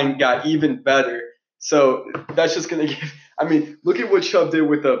O-line got even better, so that's just going to give – I mean, look at what Chubb did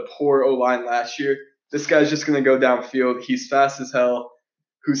with a poor O-line last year. This guy's just going to go downfield. He's fast as hell.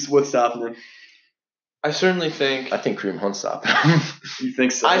 What's stopping him? I certainly think. I think Kareem Hunt stopped him. You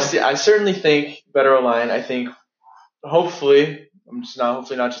think so? I certainly think better O-line. I think hopefully not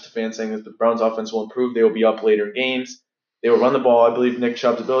just a fan saying that the Browns' offense will improve. They will be up later in games. They will run the ball. I believe Nick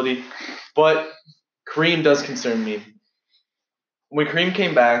Chubb's ability, but Kareem does concern me. When Kareem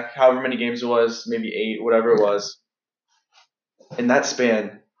came back, however many games it was, maybe 8, whatever it was, in that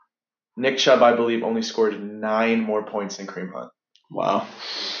span, Nick Chubb, I believe, only scored 9 more points than Kareem Hunt. Wow.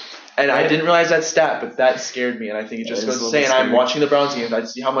 And I didn't realize that stat, but that scared me. And I think it just goes to say, and I'm watching the Browns games, I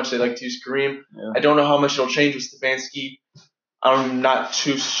see how much they like to use Kareem. Yeah. I don't know how much it'll change with Stefanski. I'm not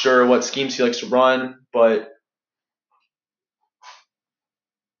too sure what schemes he likes to run, but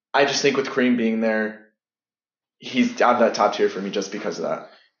I just think with Kareem being there, he's on that top tier for me just because of that.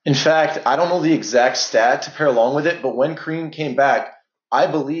 In fact, I don't know the exact stat to pair along with it, but when Kareem came back, I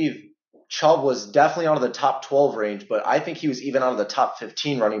believe Chubb was definitely out of the top 12 range, but I think he was even out of the top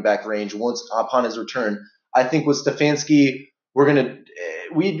 15 running back range once upon his return. I think with Stefanski,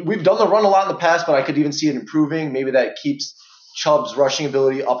 we've done the run a lot in the past, but I could even see it improving. Maybe that keeps Chubb's rushing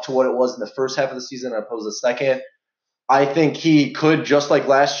ability up to what it was in the first half of the season as opposed to the second. I think he could, just like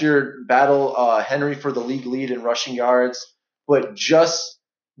last year, battle Henry for the league lead in rushing yards. But just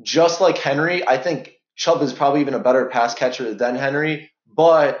like Henry, I think Chubb is probably even a better pass catcher than Henry.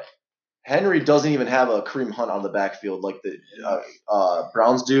 But Henry doesn't even have a Kareem Hunt on the backfield like the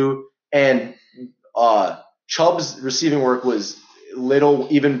Browns do. And Chubb's receiving work was little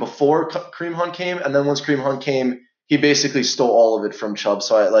even before Kareem Hunt came. And then once Kareem Hunt came, he basically stole all of it from Chubb.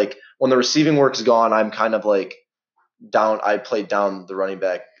 So when the receiving work's gone, I'm kind of like down. I played down the running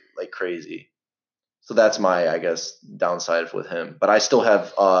back like crazy. So that's my, I guess, downside with him. But I still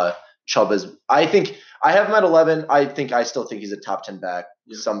have Chubb as – I think I have him at 11. I still think he's a top 10 back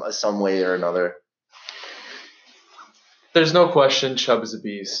some way or another. There's no question Chubb is a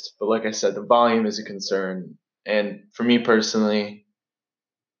beast. But like I said, the volume is a concern. And for me personally,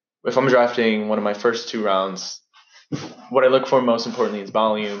 if I'm drafting one of my first 2 rounds, what I look for most importantly is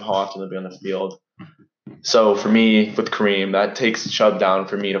volume, how often they'll be on the field. So for me, with Kareem, that takes Chubb down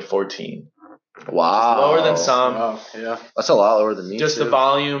for me to 14. Wow. Lower than some. Wow. Yeah. That's a lot lower than me. Just too. the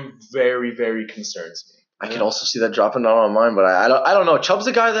volume very, very concerns me. I can also see that dropping down on mine, but I don't know. Chubb's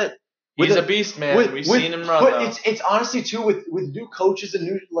a guy that he's a beast, man. We've seen him run. But it's honestly too with new coaches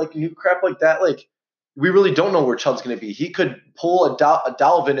and new crap like that. Like we really don't know where Chubb's going to be. He could pull a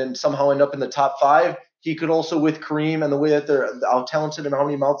Dalvin and somehow end up in the top 5. He could also, with Kareem and the way that they're how talented and how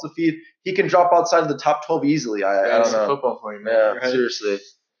many mouths to feed, he can drop outside of the top 12 easily. I don't know. Football for you, man. Yeah, Right? seriously.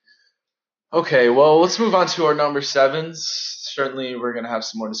 Okay, well, let's move on to our number 7s. Certainly, we're going to have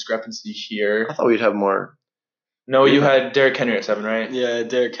some more discrepancy here. I thought we'd have more. No, you had Derrick Henry at 7, right? Yeah,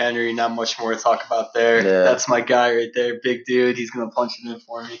 Derrick Henry, not much more to talk about there. Yeah. That's my guy right there. Big dude. He's going to punch it in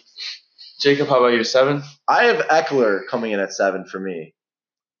for me. Jacob, how about your 7? I have Eckler coming in at 7 for me.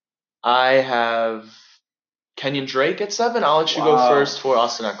 I have Kenyon Drake at 7. I'll let you go first for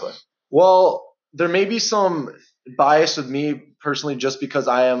Austin Eckler. Well, there may be some bias with me personally just because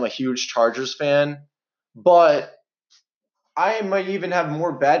I am a huge Chargers fan, but I might even have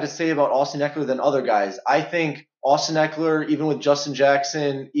more bad to say about Austin Eckler than other guys. I think Austin Eckler, even with Justin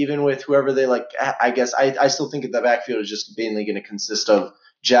Jackson, even with whoever they like, I guess I still think the backfield is just mainly going to consist of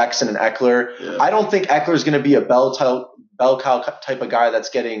Jackson and Eckler. Yeah. I don't think Eckler is going to be a bell cow type of guy that's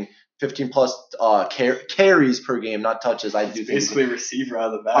getting 15 plus carries per game, not touches. I do basically a receiver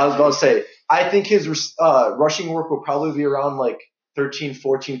out of the back. I was about to say, I think his rushing work will probably be around like 13,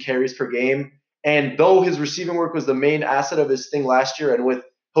 14 carries per game. And though his receiving work was the main asset of his thing last year, and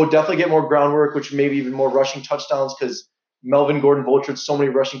he'll definitely get more groundwork, which maybe even more rushing touchdowns because Melvin Gordon vultured so many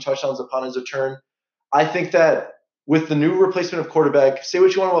rushing touchdowns upon his return. I think that with the new replacement of quarterback, say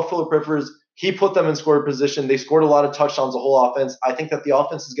what you want about Phillip Rivers, he put them in scoring position. They scored a lot of touchdowns, the whole offense. I think that the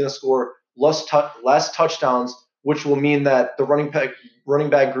offense is going to score less touchdowns, which will mean that the running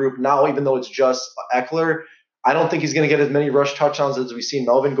back group now, even though it's just Eckler, I don't think he's going to get as many rush touchdowns as we've seen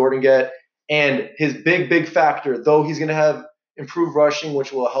Melvin Gordon get. And his big factor, though he's going to have improved rushing,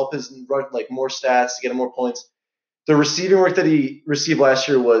 which will help his more stats to get him more points. The receiving work that he received last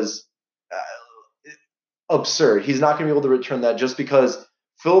year was absurd. He's not going to be able to return that just because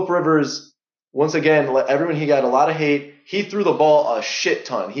Phillip Rivers, once again, he got a lot of hate. He threw the ball a shit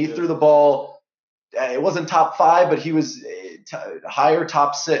ton. He threw the ball. It wasn't top 5, but he was higher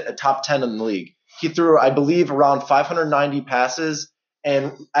top 10 in the league. He threw, I believe, around 590 passes,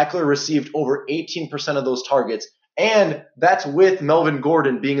 and Eckler received over 18% of those targets. And that's with Melvin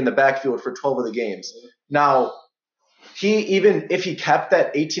Gordon being in the backfield for 12 of the games. Now, even if he kept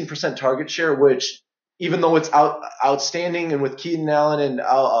that 18% target share, which even though it's outstanding, and with Keaton Allen and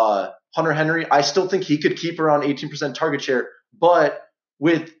Hunter Henry, I still think he could keep around 18% target share. But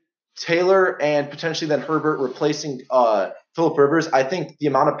with Taylor and potentially then Herbert replacing Phillip Rivers, I think the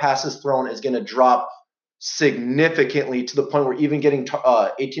amount of passes thrown is going to drop significantly to the point where even getting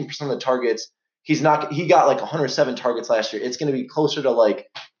 18% of the targets, he got like 107 targets last year. It's going to be closer to like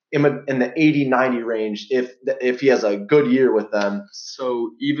in the 80-90 range if he has a good year with them.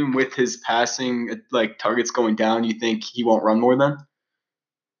 So even with his passing, like targets going down, you think he won't run more then?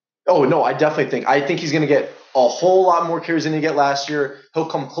 Oh, no, I think he's going to get a whole lot more carries than he get last year. He'll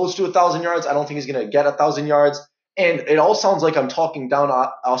come close to 1,000 yards. I don't think he's going to get 1,000 yards. And it all sounds like I'm talking down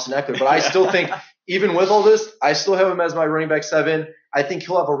Austin Eckler, but I still think even with all this, I still have him as my running back 7. I think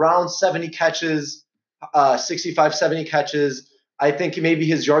he'll have around 70 catches, 65, 70 catches. I think maybe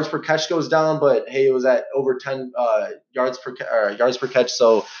his yards per catch goes down, but hey, it was at over 10 yards per catch,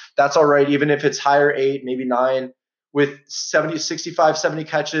 so that's all right. Even if it's higher 8, maybe 9, with 65, 70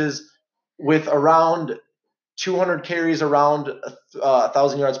 catches, with around 200 carries, around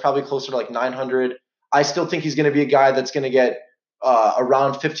 1,000 yards, probably closer to like 900. I still think he's going to be a guy that's going to get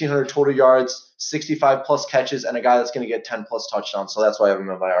around 1,500 total yards, 65 plus catches, and a guy that's going to get 10 plus touchdowns. So that's why I have him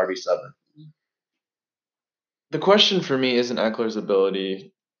in my RB7. The question for me isn't Eckler's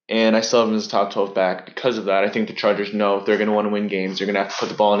ability, and I still have him as a top 12 back because of that. I think the Chargers know if they're going to want to win games, they're going to have to put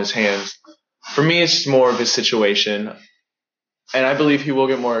the ball in his hands. For me, it's just more of his situation, and I believe he will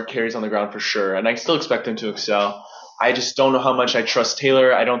get more carries on the ground for sure, and I still expect him to excel. I just don't know how much I trust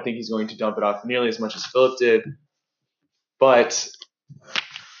Taylor. I don't think he's going to dump it off nearly as much as Phillip did. But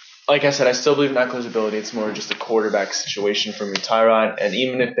like I said, I still believe in Eckler's ability. It's more just a quarterback situation for me, Tyrod. And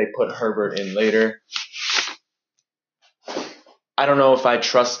even if they put Herbert in later, I don't know if I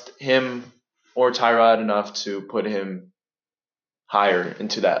trust him or Tyrod enough to put him higher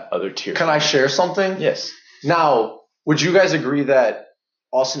into that other tier. Can I share something? Yes. Now, would you guys agree that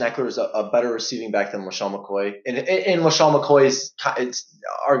Austin Eckler is a better receiving back than LaShawn McCoy? And LaShawn McCoy's, it's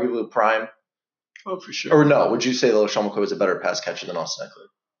arguably prime. Oh, for sure. Or no, would you say that LaShawn McCoy was a better pass catcher than Austin Eckler?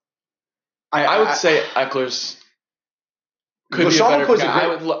 I would say Eckler's could be a better guy.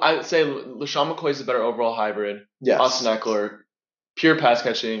 I would say LaShawn McCoy is a better overall hybrid. Yes. Austin Eckler, pure pass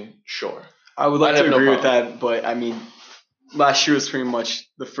catching, sure. I would like to agree with that, but I mean, last year was pretty much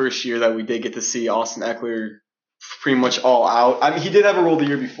the first year that we did get to see Austin Eckler pretty much all out. I mean, he did have a role the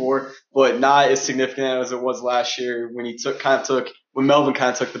year before, but not as significant as it was last year when when Melvin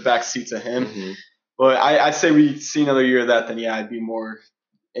kind of took the back seat to him. Mm-hmm. But I'd say we see another year of that, then yeah, I'd be more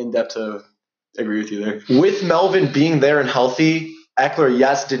in depth to agree with you there. With Melvin being there and healthy, Eckler,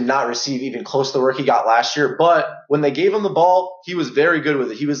 yes, did not receive even close to the work he got last year, but when they gave him the ball, he was very good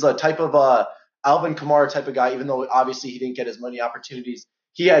with it. He was a type of Alvin Kamara type of guy, even though obviously he didn't get as many opportunities.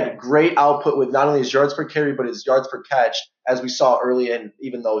 He had great output with not only his yards per carry, but his yards per catch, as we saw early, and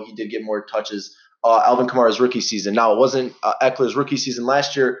even though he did get more touches, Alvin Kamara's rookie season. Now, it wasn't Eckler's rookie season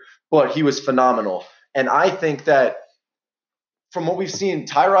last year, but he was phenomenal. And I think that from what we've seen,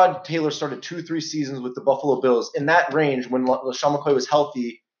 Tyrod Taylor started 2-3 seasons with the Buffalo Bills. In that range, when LaShawn McCoy was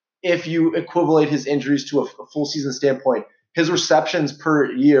healthy, if you equivalent his injuries to a full season standpoint, his receptions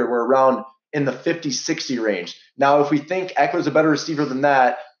per year were around in the 50-60 range. Now, if we think Eckler's a better receiver than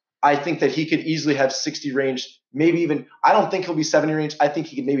that, I think that he could easily have 60 range, maybe even – I don't think he'll be 70 range. I think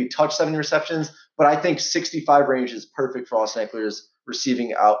he could maybe touch 70 receptions, but I think 65 range is perfect for Austin Eckler's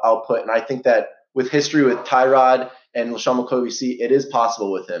receiving output. And I think that with history with Tyrod and LaShawn McCoy, we see it is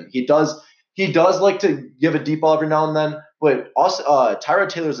possible with him. He does like to give a deep ball every now and then, but also Tyrod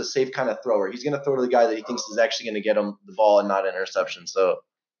Taylor is a safe kind of thrower. He's going to throw to the guy that he thinks is actually going to get him the ball and not an interception. So –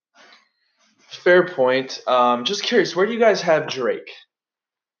 fair point. Just curious, where do you guys have Drake?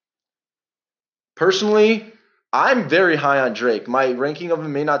 Personally, I'm very high on Drake. My ranking of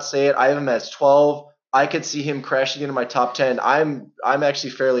him may not say it. I have him as 12. I could see him crashing into my top 10. I'm actually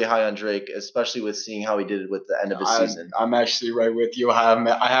fairly high on Drake, especially with seeing how he did with the end of his season. I'm actually right with you. I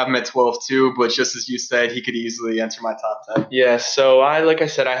have him at 12 too, but just as you said, he could easily enter my top 10. Yeah, so like I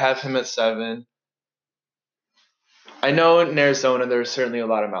said, I have him at 7. I know in Arizona there's certainly a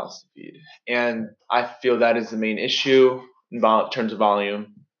lot of mouths to feed, and I feel that is the main issue in terms of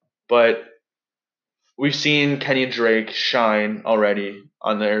volume. But we've seen Kenyon Drake shine already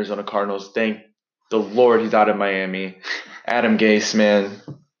on the Arizona Cardinals. Thank the Lord he's out of Miami. Adam Gase, man,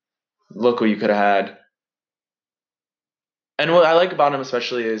 look what you could have had. And what I like about him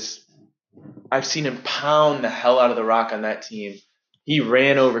especially is I've seen him pound the hell out of the rock on that team. He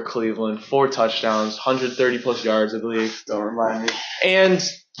ran over Cleveland, 4 touchdowns, 130-plus yards, I believe. Don't remind me. And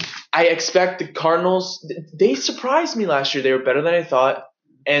I expect the Cardinals – they surprised me last year. They were better than I thought.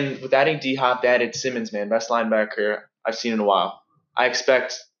 And with adding D-Hop, they added Simmons, man, best linebacker I've seen in a while. I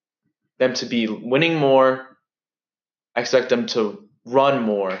expect them to be winning more. I expect them to run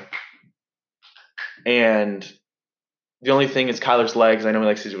more. And the only thing is Kyler's legs. I know he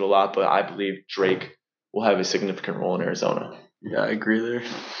likes to do it a lot, but I believe Drake will have a significant role in Arizona. Yeah, I agree there.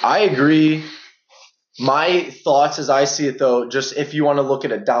 I agree. My thoughts as I see it, though, just if you want to look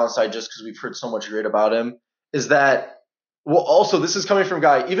at a downside, just because we've heard so much great about him, is that, well, also, this is coming from a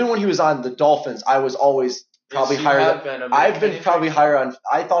guy, even when he was on the Dolphins, I was always probably higher. I've been probably higher on.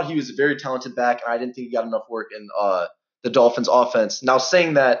 I thought he was a very talented back, and I didn't think he got enough work in the Dolphins offense. Now,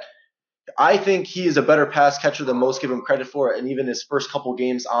 saying that, I think he is a better pass catcher than most give him credit for, and even his first couple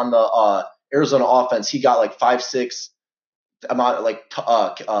games on the Arizona offense, he got like 5-6 amount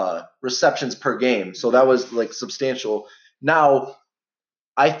receptions per game, so that was like substantial. Now,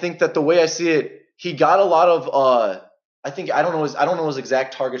 I think that the way I see it, he got a lot of I don't know his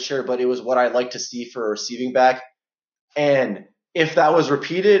exact target share, but it was what I like to see for a receiving back. And if that was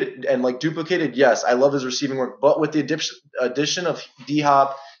repeated and like duplicated, yes, I love his receiving work. But with the addition of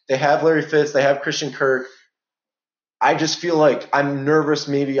D-Hop, they have Larry Fitz, they have Christian Kirk. I just feel like I'm nervous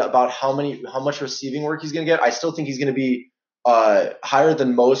maybe about how much receiving work he's going to get. I still think he's going to be higher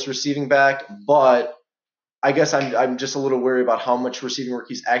than most receiving back, but I guess I'm just a little worried about how much receiving work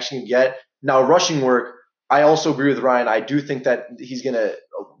he's actually going to get. Now, rushing work, I also agree with Ryan. I do think that he's going to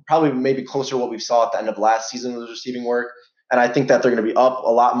probably maybe closer to what we saw at the end of last season with receiving work, and I think that they're going to be up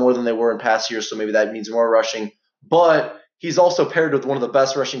a lot more than they were in past years, so maybe that means more rushing. But he's also paired with one of the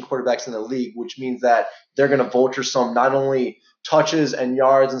best rushing quarterbacks in the league, which means that they're going to vulture some not only touches and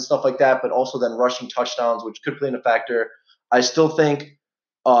yards and stuff like that, but also then rushing touchdowns, which could play in a factor. I still think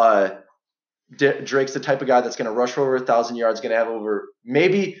Drake's the type of guy that's going to rush for over 1,000 yards, going to have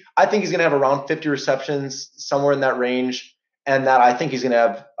I think he's going to have around 50 receptions, somewhere in that range, and that I think he's going to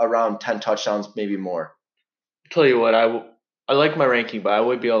have around 10 touchdowns, maybe more. Tell you what, I like my ranking, but I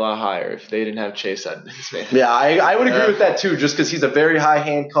would be a lot higher if they didn't have Chase Edmonds, man. Yeah, I would agree with that too, just because he's a very high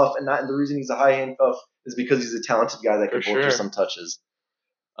handcuff, and the reason he's a high handcuff is because he's a talented guy that can vulture some touches.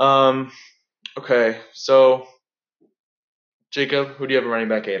 Okay, so Jacob, who do you have a running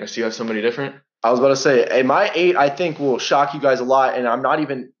back 8? I see you have somebody different. I was about to say, my 8, I think, will shock you guys a lot, and I'm not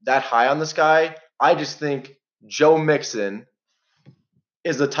even that high on this guy. I just think Joe Mixon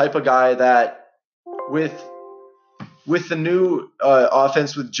is the type of guy that, with the new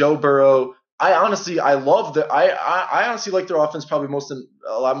offense with Joe Burrow, I honestly like their offense probably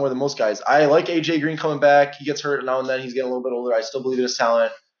a lot more than most guys. I like AJ Green coming back. He gets hurt now and then. He's getting a little bit older. I still believe in his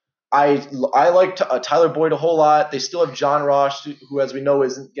talent. I like Tyler Boyd a whole lot. They still have John Ross, who, as we know,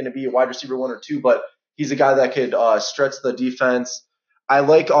 isn't going to be a wide receiver 1 or 2, but he's a guy that could stretch the defense. I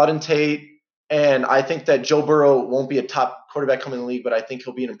like Auden Tate, and I think that Joe Burrow won't be a top quarterback coming in the league, but I think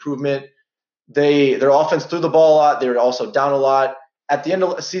he'll be an improvement. Their offense threw the ball a lot. They were also down a lot. At the end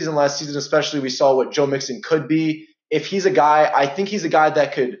of the season, last season especially, we saw what Joe Mixon could be. If he's a guy, I think he's a guy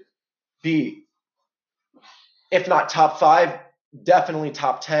that could be, if not top 5, definitely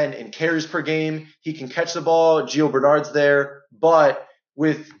top 10 in carries per game. He can catch the ball. Gio Bernard's there. But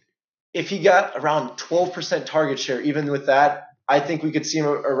if he got around 12% target share, even with that, I think we could see him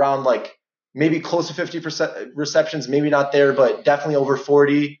around like maybe close to 50% receptions, maybe not there, but definitely over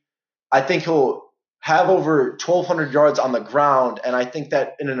 40. I think he'll have over 1,200 yards on the ground, and I think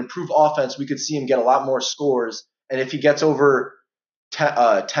that in an improved offense, we could see him get a lot more scores. And if he gets over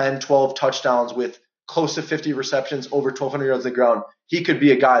 10, 12 touchdowns with close to 50 receptions, over 1,200 yards on the ground, he could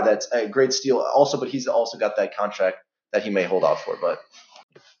be a guy that's a great steal also, but he's also got that contract that he may hold out for. But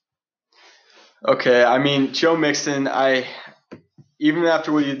okay, I mean, Joe Mixon, even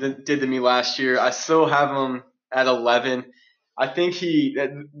after what he did to me last year, I still have him at 11. I think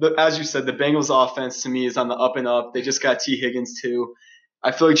as you said, the Bengals offense to me is on the up and up. They just got T. Higgins too.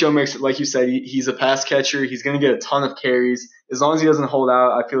 I feel like Joe Mixon, like you said, he's a pass catcher. He's going to get a ton of carries. As long as he doesn't hold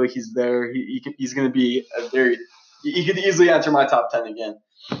out, I feel like he's there. He's going to be he could easily enter my top 10 again.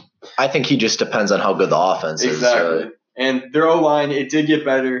 I think he just depends on how good the offense is. Exactly. And their O-line, it did get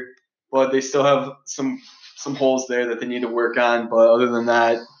better, but they still have some holes there that they need to work on. But other than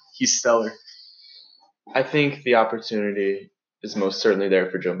that, he's stellar. I think the opportunity is most certainly there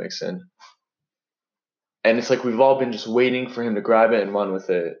for Joe Mixon. And it's like we've all been just waiting for him to grab it and run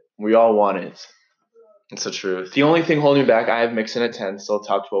with it. We all want it. It's the truth. The only thing holding me back, I have Mixon at 10, still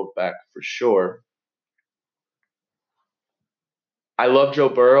top 12 back for sure. I love Joe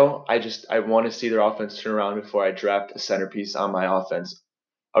Burrow. I want to see their offense turn around before I draft a centerpiece on my offense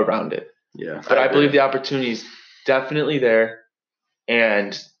around it. Yeah. But I believe the opportunity is definitely there,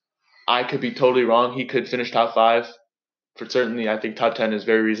 and I could be totally wrong. He could finish top 5. For certainly, I think top 10 is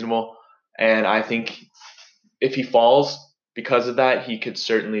very reasonable. And I think if he falls because of that, he could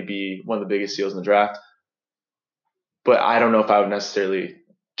certainly be one of the biggest steals in the draft. But I don't know if I would necessarily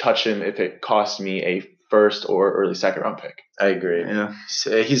touch him if it cost me a first or early second round pick. I agree. Yeah.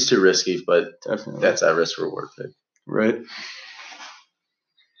 He's too risky, but Definitely. that's that risk reward pick. Right.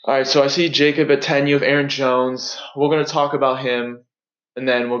 All right, so I see Jacob at 10. You have Aaron Jones. We're going to talk about him, and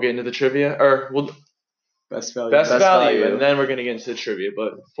then we'll get into the trivia. Best value. Best value, and then we're going to get into the trivia.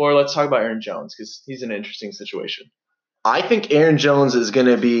 But before, let's talk about Aaron Jones because he's in an interesting situation. I think Aaron Jones is going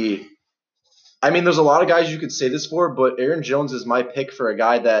to be – I mean, there's a lot of guys you could say this for, but Aaron Jones is my pick for a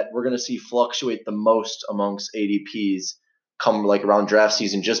guy that we're going to see fluctuate the most amongst ADPs come like around draft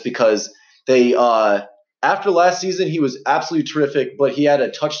season just because they after last season, he was absolutely terrific, but he had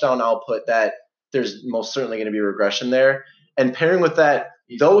a touchdown output that there's most certainly going to be regression there. And pairing with that,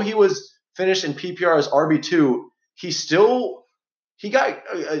 though he was finished in PPR as RB2, he got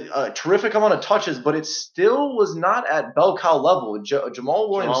a terrific amount of touches, but it still was not at bell cow level. Jamal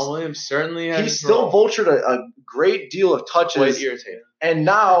Williams certainly has he still vultured a great deal of touches. Quite irritating. And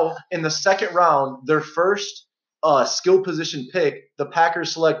now in the second round, their first skill position pick, the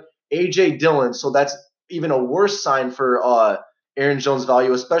Packers select A.J. Dillon. So that's even a worse sign for Aaron Jones'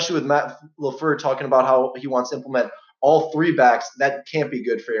 value, especially with Matt LaFleur talking about how he wants to implement all 3 backs. That can't be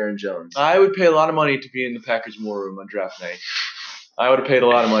good for Aaron Jones. I would pay a lot of money to be in the Packers war room on draft night. I would have paid a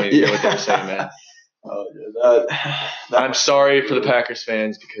lot of money to hear what they were saying, man. I'm sorry for the Packers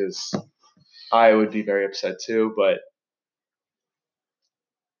fans because I would be very upset too, but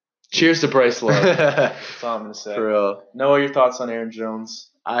cheers to Bryce Love. That's all I'm going to say. For real. Noah, your thoughts on Aaron Jones?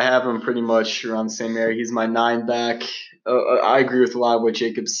 I have him pretty much around the same area. He's my 9 back. I agree with a lot of what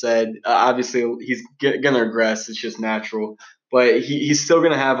Jacob said. Obviously, he's going to regress. It's just natural. But he's still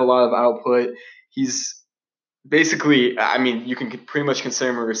going to have a lot of output. He's basically, I mean, you can pretty much consider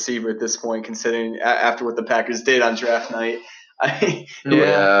him a receiver at this point, considering after what the Packers did on draft night. He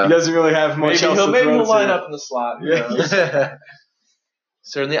doesn't really have much else to throw to. Maybe he'll line up in the slot. Yeah.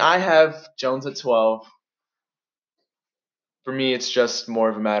 Certainly, I have Jones at 12. For me, it's just more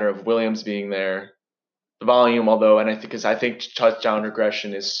of a matter of Williams being there. The volume, I think touchdown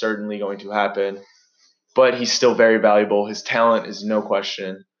regression is certainly going to happen. But he's still very valuable. His talent is no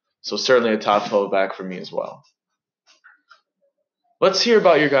question. So certainly a top 12 back for me as well. Let's hear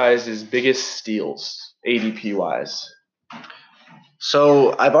about your guys' biggest steals, ADP-wise.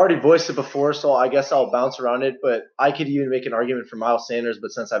 So I've already voiced it before, so I guess I'll bounce around it. But I could even make an argument for Miles Sanders, but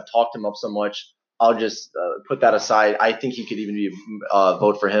since I've talked him up so much, I'll just put that aside. I think he could even be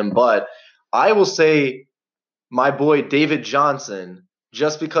vote for him. But I will say my boy David Johnson,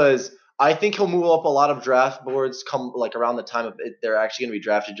 just because I think he'll move up a lot of draft boards come like around the time of they're actually going to be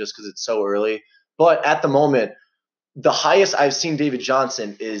drafted just because it's so early. But at the moment, the highest I've seen David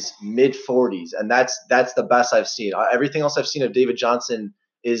Johnson is mid-40s, and that's the best I've seen. Everything else I've seen of David Johnson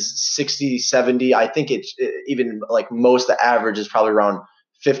is 60, 70. I think it's even like most the average is probably around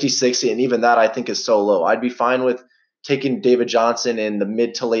 50, 60, and even that I think is so low. I'd be fine with taking David Johnson in the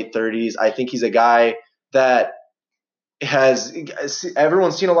mid to late 30s. I think he's a guy that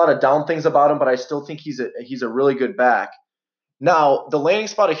everyone's seen a lot of down things about him, but I still think he's a really good back. Now, the landing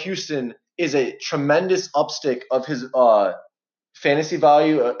spot of Houston is a tremendous upstick of his fantasy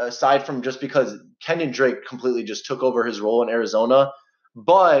value, aside from just because Kenyon Drake completely just took over his role in Arizona.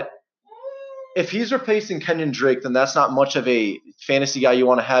 But if he's replacing Kenyon Drake, then that's not much of a fantasy guy you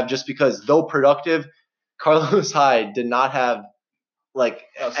want to have, just because though productive, Carlos Hyde did not have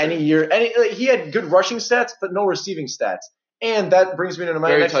he had good rushing stats, but no receiving stats. And that brings me to my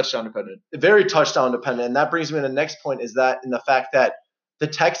very touchdown dependent. Very touchdown dependent. And that brings me to the next point is that in the fact that the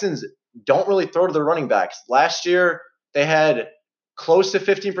Texans don't really throw to their running backs. Last year, they had close to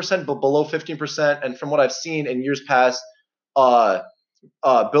 15%, but below 15%. And from what I've seen in years past, Bill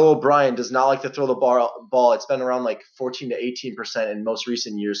O'Brien does not like to throw the ball. It's been around like 14 to 18% in most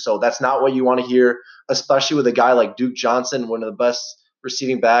recent years. So that's not what you want to hear, especially with a guy like Duke Johnson, one of the best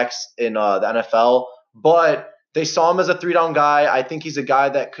receiving backs in the NFL. But they saw him as a 3-down guy. I think he's a guy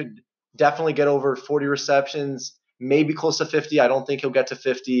that could definitely get over 40 receptions, maybe close to 50. I don't think he'll get to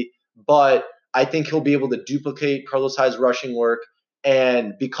 50, but I think he'll be able to duplicate Carlos Hyde's rushing work.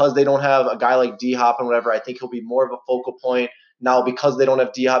 And because they don't have a guy like D-Hop and whatever, I think he'll be more of a focal point. Now, because they don't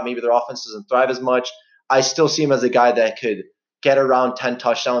have D-Hop, maybe their offense doesn't thrive as much. I still see him as a guy that could get around 10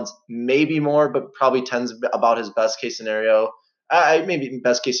 touchdowns, maybe more, but probably 10's about his best case scenario. maybe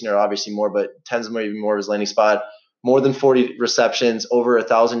best case scenario, obviously more, but 10's maybe more of his landing spot. More than 40 receptions, over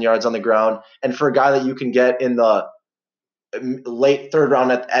 1,000 yards on the ground. And for a guy that you can get in the late third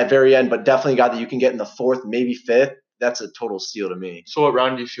round at very end, but definitely a guy that you can get in the fourth, maybe fifth, that's a total steal to me. So what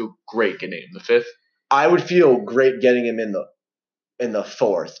round do you feel great getting him? The fifth? I would feel great getting him in the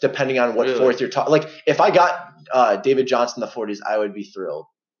fourth, depending on what fourth you're talking. Like if I got David Johnson in the 40s, I would be thrilled.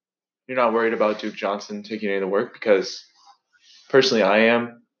 You're not worried about Duke Johnson taking any of the work? Because personally, I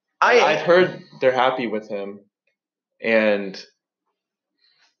am. I've heard they're happy with him, and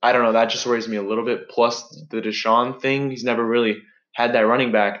I don't know. That just worries me a little bit. Plus the Deshaun thing, he's never really had that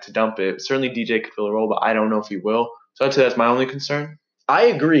running back to dump it. Certainly DJ could fill a role, but I don't know if he will. So I'd say that's my only concern. I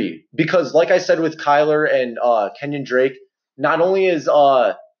agree because, like I said with Kyler and Kenyon Drake, not only is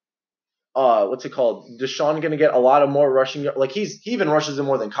what's it called? Deshaun going to get a lot of more rushing. Like he even rushes him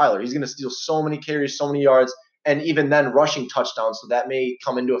more than Kyler. He's going to steal so many carries, so many yards, and even then rushing touchdowns. So that may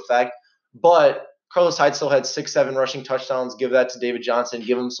come into effect. But Carlos Hyde still had 6-7 rushing touchdowns. Give that to David Johnson.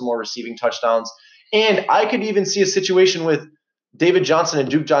 Give him some more receiving touchdowns. And I could even see a situation with David Johnson and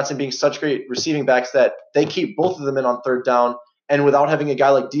Duke Johnson being such great receiving backs that they keep both of them in on third down. And without having a guy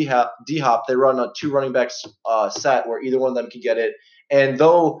like D-Hop, they run a 2 running backs set where either one of them can get it. And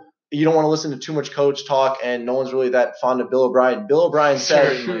though you don't want to listen to too much coach talk, and no one's really that fond of Bill O'Brien. Bill O'Brien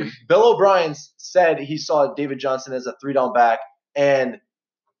said he saw David Johnson as a 3-down back, and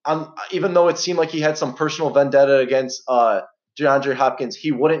even though it seemed like he had some personal vendetta against DeAndre Hopkins,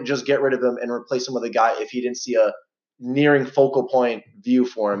 he wouldn't just get rid of him and replace him with a guy if he didn't see a nearing focal point view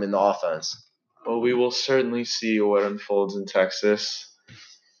for him in the offense. Well, we will certainly see what unfolds in Texas.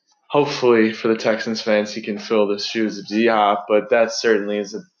 Hopefully for the Texans fans, he can fill the shoes of D-Hop, but that certainly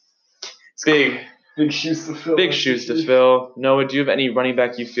is a big shoes to fill. Big shoes to fill. Noah, do you have any running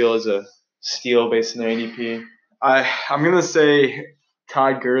back you feel is a steal based on their ADP? I'm going to say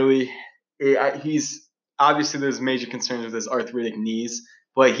Todd Gurley. He's obviously there's major concerns with his arthritic knees,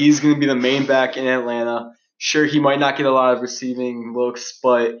 but he's going to be the main back in Atlanta. Sure, he might not get a lot of receiving looks,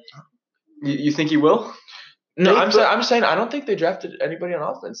 but you think he will? No, I'm saying I don't think they drafted anybody on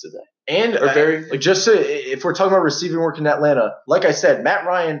offense today. And if we're talking about receiving work in Atlanta, like I said, Matt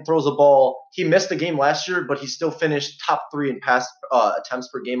Ryan throws a ball. He missed the game last year, but he still finished top 3 in pass attempts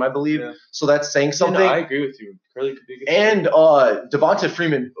per game, I believe. Yeah. So that's saying something. I agree with you. Curly could be good. And Devonta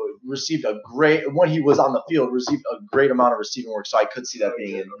Freeman received when he was on the field, received a great amount of receiving work. So I could see that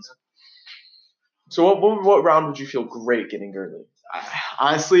being in. So what round would you feel great getting Gurley?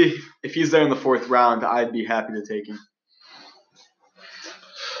 Honestly, if he's there in the 4th round, I'd be happy to take him.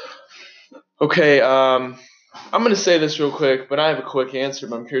 Okay, I'm going to say this real quick, but I have a quick answer,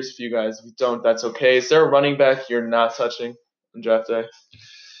 but I'm curious if you guys, if you don't, that's okay. Is there a running back you're not touching on draft day?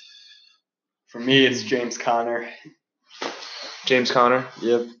 For me, it's James Conner. James Conner?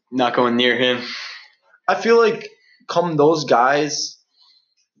 Yep, not going near him. I feel like come those guys,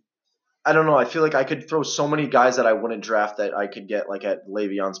 I don't know. I feel like I could throw so many guys that I wouldn't draft that I could get like at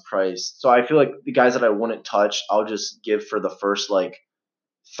Le'Veon's price. So I feel like the guys that I wouldn't touch, I'll just give for the first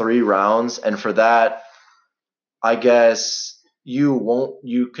 3 rounds. And for that, I guess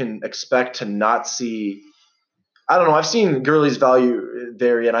you can expect to not see, I don't know. I've seen Gurley's value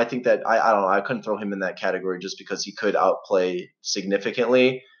vary, and I think that I don't know. I couldn't throw him in that category just because he could outplay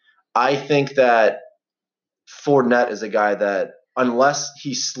significantly. I think that Fournette is a guy that unless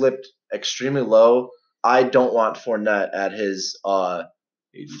he slipped extremely low, I don't want Fournette at his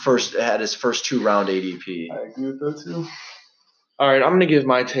first 2-round ADP. I agree with that too. All right, I'm going to give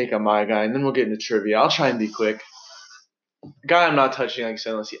my take on my guy, and then we'll get into trivia. I'll try and be quick. The guy I'm not touching, like I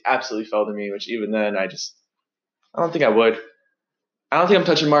said, unless he absolutely fell to me, which even then I don't think I would. I don't think I'm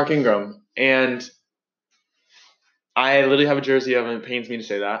touching Mark Ingram. And I literally have a jersey of him. It pains me to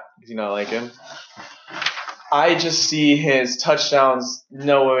say that because I like him. I just see his touchdowns,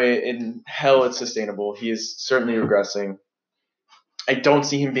 no way in hell it's sustainable. He is certainly regressing. I don't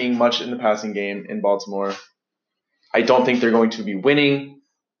see him being much in the passing game in Baltimore. I don't think they're going to be winning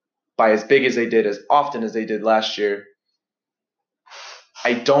by as big as they did, as often as they did last year.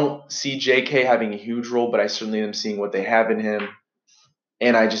 I don't see JK having a huge role, but I certainly am seeing what they have in him.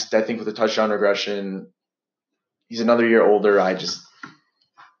 And I think with the touchdown regression, he's another year older.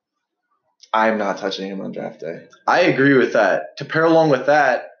 I'm not touching him on draft day. I agree with that. To pair along with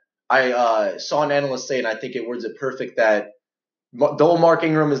that, I saw an analyst say, and I think it words it perfect, that though Mark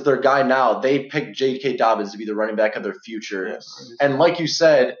Ingram is their guy now, they picked J.K. Dobbins to be the running back of their future. Yes. And like you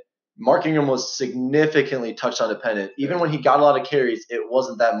said, Mark Ingram was significantly touchdown dependent. Even when he got a lot of carries, it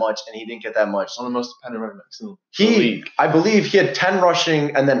wasn't that much, and he didn't get that much. One of the most dependent running backs in the league. I believe he had 10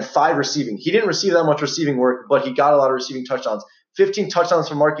 rushing and then 5 receiving. He didn't receive that much receiving work, but he got a lot of receiving touchdowns. 15 touchdowns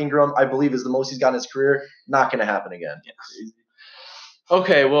from Mark Ingram, I believe, is the most he's got in his career. Not going to happen again. Yes.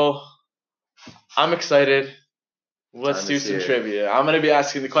 Okay, well, I'm excited. Let's Time do is some here. trivia. I'm going to be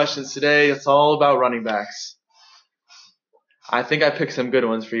asking the questions today. It's all about running backs. I think I picked some good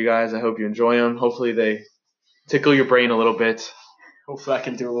ones for you guys. I hope you enjoy them. Hopefully they tickle your brain a little bit. Hopefully I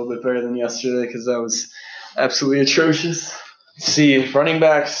can do a little bit better than yesterday because that was absolutely atrocious. See, running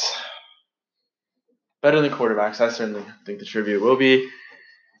backs, better than quarterbacks. I certainly think the trivia will be.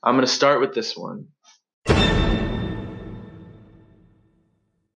 I'm going to start with this one.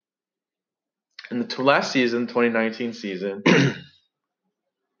 In the last season, 2019 season,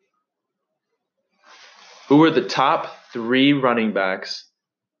 who were the top 3 running backs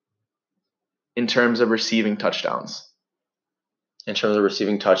in terms of receiving touchdowns? In terms of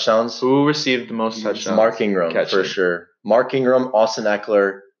receiving touchdowns, Who received the most touchdowns? Mark Ingram catching? for sure. Mark Ingram, Austin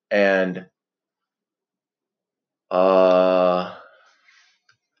Eckler, and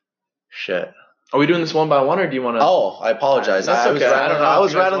shit. Are we doing this one by one, or do you want to? Oh, I apologize. That's I was okay. I don't know I if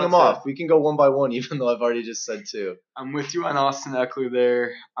was you guys rattling want them to. off. We can go one by one, even though I've already just said 2. I'm with you on Austin Eckler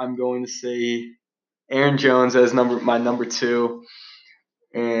there. I'm going to say Aaron Jones as my number 2.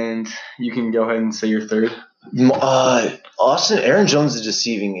 And you can go ahead and say your third. Aaron Jones is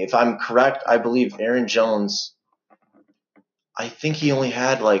deceiving. If I'm correct, I believe Aaron Jones, I think he only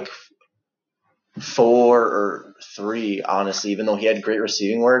had like 4 or 3, honestly, even though he had great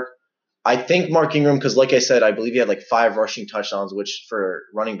receiving work. I think Mark Ingram, because like I said, I believe he had like 5 rushing touchdowns, which for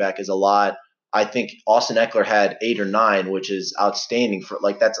running back is a lot. I think Austin Eckler had 8 or 9, which is outstanding for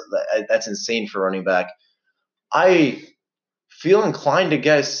that's insane for running back. I feel inclined to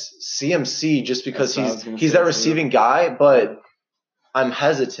guess CMC just because he's that receiving guy, but I'm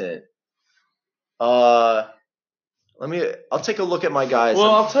hesitant. I'll take a look at my guys. Well,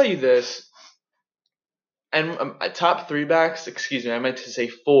 I'll tell you this. And top 3 backs, excuse me, I meant to say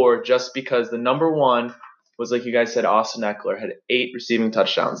 4 just because the number 1 was, like you guys said, Austin Eckler, had 8 receiving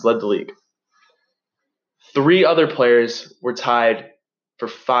touchdowns, led the league. 3 other players were tied for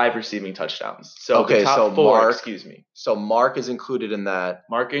 5 receiving touchdowns. So the top 4, excuse me. So Mark is included in that.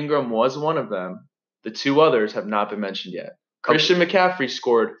 Mark Ingram was one of them. The 2 others have not been mentioned yet. Christian McCaffrey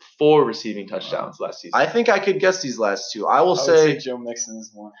scored 4 receiving touchdowns last season. I think I could guess these last 2. I would say Joe Mixon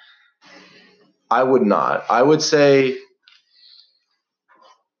is one. I would not. I would say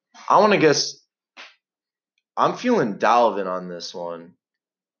I want to guess. I'm feeling Dalvin on this one.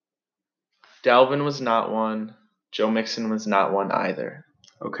 Dalvin was not one. Joe Mixon was not one either.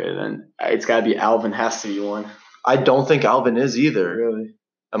 Okay, then it's got to be Alvin. Has to be one. I don't think Alvin is either. Really?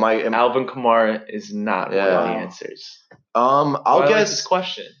 Alvin Kamara is not one of the answers. I'll guess like this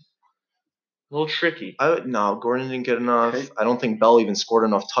question. A little tricky. No, Gordon didn't get enough. Okay. I don't think Bell even scored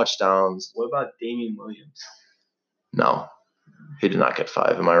enough touchdowns. What about Damian Williams? No, he did not get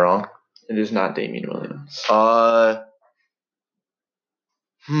 5. Am I wrong? It is not Damian Williams. I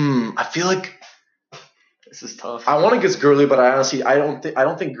feel like this is tough. I want to guess Gurley, but I honestly I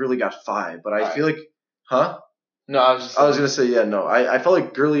don't think Gurley got 5. But I feel like, No, I was gonna say yeah. No, I felt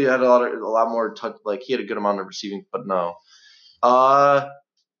like Gurley had a lot more touch. Like he had a good amount of receiving, but no.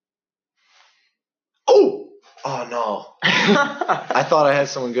 Oh no! I thought I had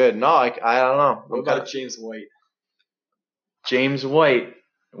someone good. No, I don't know. What about James White? James White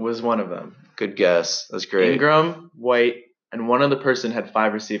was one of them. Good guess. That's great. Ingram, White, and one other person had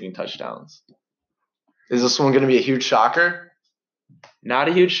 5 receiving touchdowns. Is this one going to be a huge shocker? Not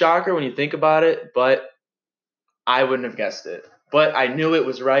a huge shocker when you think about it, but I wouldn't have guessed it. But I knew it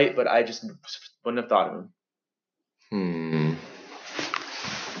was right, but I just wouldn't have thought of him.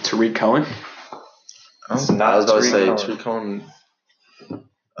 Tariq Cohen? I was about to say Tariq Cohen.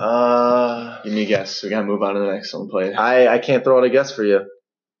 Give me a guess. We got to move on to the next one, player. I can't throw out a guess for you.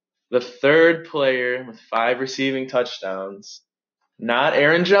 The third player with 5 receiving touchdowns, not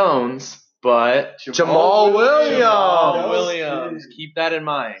Aaron Jones, but Jamal Williams. Jamal Williams. Keep that in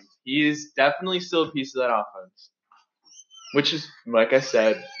mind. He is definitely still a piece of that offense, which is, like I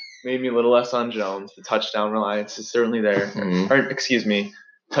said, made me a little less on Jones. The touchdown reliance is certainly there. Mm-hmm. Or, excuse me,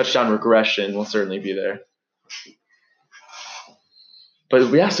 touchdown regression will certainly be there. But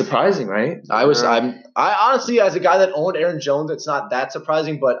yeah, surprising, right? I honestly, as a guy that owned Aaron Jones, it's not that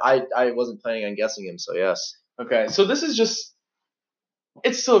surprising, but I wasn't planning on guessing him, so yes. Okay, so this is just,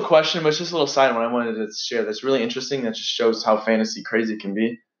 it's still a question, but it's just a little side one I wanted to share that's really interesting that just shows how fantasy crazy it can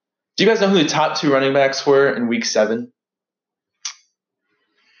be. Do you guys know who the top 2 running backs were in week 7?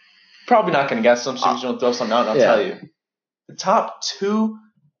 Probably not going to guess them, so you don't throw something out and I'll tell you. The top 2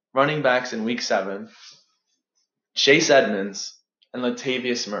 running backs in week 7, Chase Edmonds and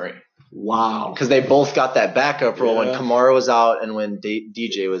Latavius Murray. Wow. Because they both got that backup role when Yeah. Kamara was out and when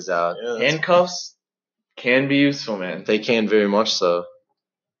DJ was out. Yeah, Handcuffs can be useful, man. They can very much so.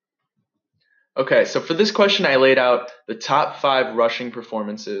 Okay, so for this question, I laid out the top 5 rushing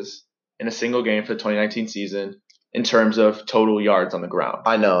performances in a single game for the 2019 season in terms of total yards on the ground.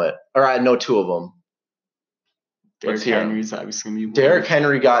 I know it. Or I know 2 of them. Let's Derrick hear 'em. Henry's obviously going to be Derrick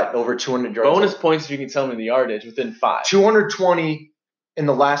Henry got over 200 yards. Bonus points if you can tell me the yardage within 5. 220 in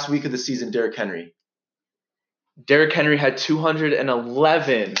the last week of the season, Derrick Henry. Derrick Henry had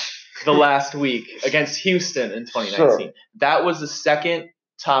 211 the last week against Houston in 2019. Sure. That was the second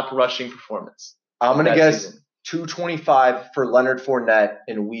top rushing performance. I'm going to that guess season. 225 for Leonard Fournette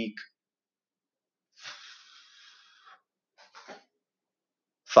in week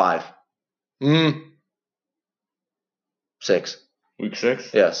 5. 6. Week 6?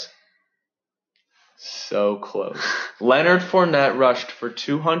 Yes. So close. Leonard Fournette rushed for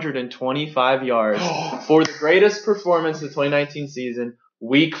 225 yards for the greatest performance of the 2019 season,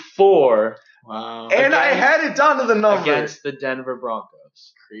 week 4. Wow. And I had it down to the number. Against the Denver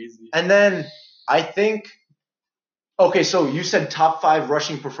Broncos. Crazy. And then I think, okay, so you said top 5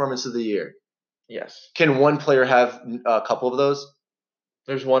 rushing performance of the year. Yes. Can one player have a couple of those?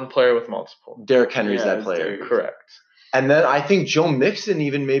 There's one player with multiple. Derrick Henry's that it's player. Derrick. Correct. And then I think Joe Mixon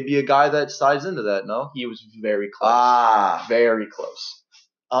even may be a guy that slides into that, no? He was very close. Very close.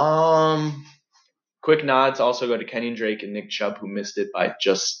 Quick nods also go to Kenyon Drake and Nick Chubb, who missed it by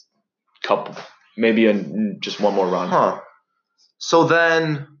just a couple, maybe just one more run. Huh. So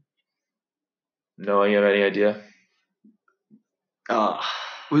then, No, you have any idea?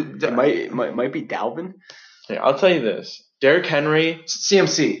 It might be Dalvin. Yeah, I'll tell you this. Derrick Henry,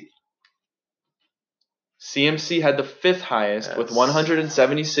 CMC. CMC had the 5th highest with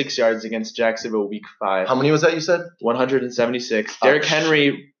 176 yards against Jacksonville week 5. How many was that you said? 176. Derrick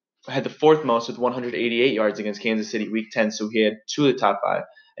Henry had the 4th most with 188 yards against Kansas City week 10, so he had 2 of the top 5.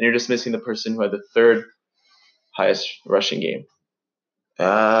 And you're just missing the person who had the 3rd highest rushing game. Maybe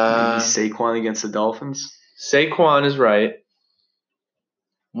Saquon against the Dolphins. Saquon is right.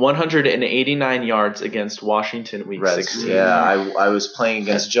 189 yards against Washington week 16. Yeah, I was playing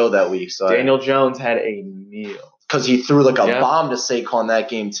against Joe that week. So Daniel Jones had a meal. Because he threw like a bomb to Saquon that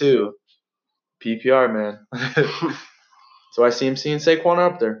game too. PPR, man. So I see him seeing Saquon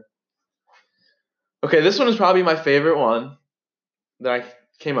up there. Okay, this one is probably my favorite one that I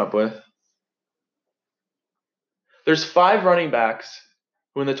came up with. There's 5 running backs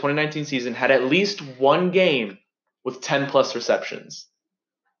who in the 2019 season had at least one game with 10-plus receptions.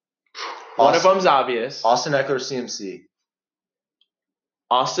 One of them's obvious. Austin Eckler, CMC.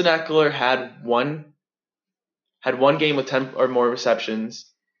 Austin Eckler had one game with 10 or more receptions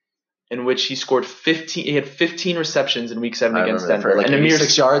in which he scored 15. He had 15 receptions in week 7 against Denver. Like and a mere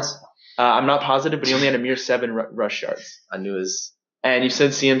 6 yards? I'm not positive, but he only had a mere 7 rush yards. I knew his. And you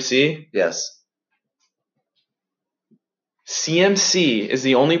said CMC? Yes. CMC is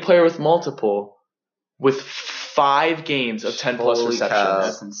the only player with multiple with 5 games of 10-plus Holy receptions. cow.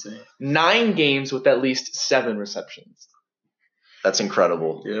 That's insane. 9 games with at least 7 receptions. That's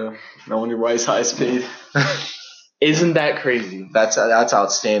incredible. Yeah. No wonder why he's highest paid. Isn't that crazy? That's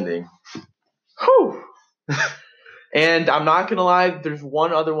outstanding. Whew. And I'm not going to lie, there's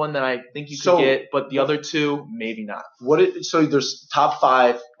one other one that I think you could get, but the other 2, maybe not. So there's top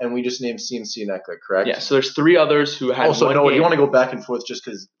 5, and we just named CMC and Eckler, correct? Yeah, so there's 3 others who had one game. You want to go back and forth just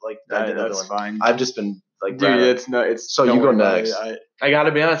because, like, That's fine. I've just been, like, Dude, it's So you go next. I got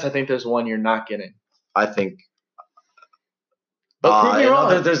to be honest, I think there's one you're not getting. I think. But prove me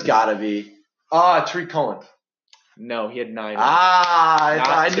wrong. There's got to be. Tariq Cohen. No, he had 9.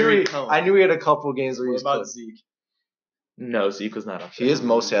 I knew he had a couple games where he was about Zeke? No, Zeke was not up there. He is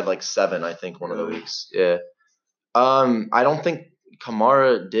mostly had like 7, I think, one of the weeks. Yeah. I don't think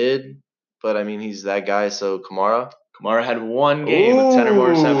Kamara did, but I mean he's that guy, so Kamara. Kamara had 1 game with 10 or more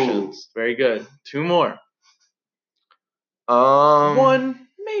receptions. Very good. 2 more. 1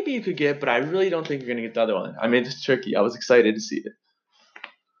 maybe you could get, but I really don't think you're gonna get the other one. I made this tricky. I was excited to see it.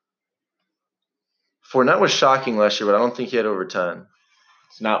 Fournette was shocking last year, but I don't think he had over 10.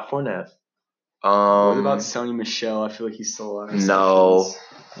 It's not Fournette. What about Sony Michel? I feel like he's still alive. No.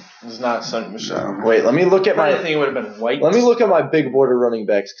 It's not Sony Michel. Wait, let me look at I think it would have been White. Let me look at my big board of running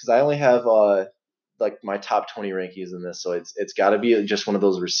backs because I only have like my top 20 rankings in this, so it's got to be just one of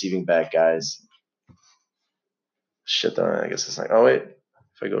those receiving back guys. Shit, though, I guess it's like. Oh wait,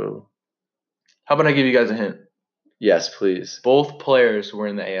 if I go. How about I give you guys a hint? Yes, please. Both players were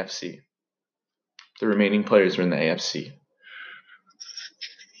in the AFC. The remaining players were in the AFC.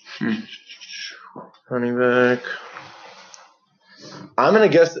 Running back. I'm gonna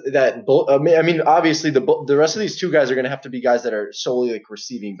guess that both. I mean, obviously the rest of these two guys are gonna have to be guys that are solely like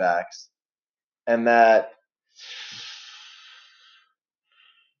receiving backs, and that.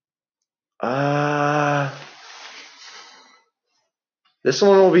 This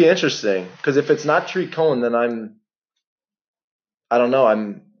one will be interesting because if it's not Tree Cohen, then I don't know.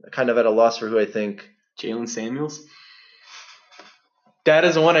 I'm kind of at a loss for who I think. Jalen Samuels. That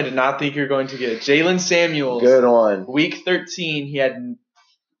is the one I did not think you were going to get. Jalen Samuels. Good one. Week 13, he had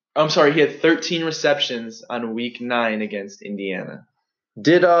 13 receptions on week 9 against Indiana.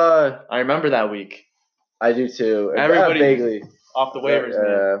 I remember that week. I do too. Everybody vaguely off the waivers,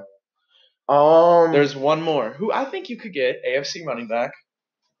 man. There's one more who I think you could get, AFC running back.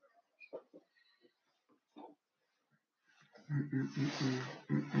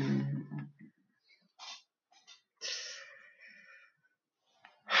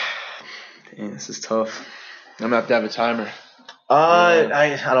 Dang, this is tough. I'm gonna have to have a timer. I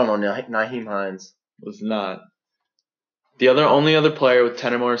don't know. Naheem Hines was not. The only other player with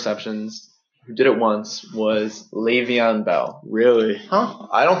 10 or more receptions who did it once was Le'Veon Bell. Really? Huh?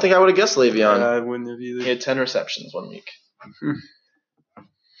 I don't think I would have guessed Le'Veon. I wouldn't have either. He had 10 receptions 1 week.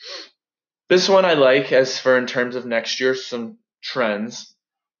 This one I like as for in terms of next year, some trends.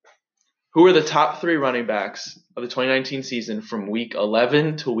 Who are the top 3 running backs of the 2019 season from week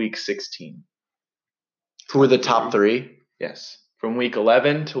 11 to week 16? Who are the top 3? Yes. From week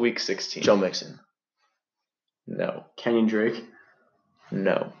 11 to week 16. Joe Mixon. No. Kenyon Drake.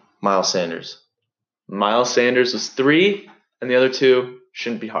 No. Miles Sanders. Miles Sanders was 3, and the other 2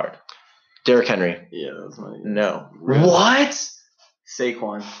 shouldn't be hard. Derrick Henry. Yeah, that was my guess. No. Really? What?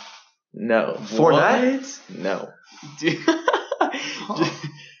 Saquon. No. Fournette? No. Dude.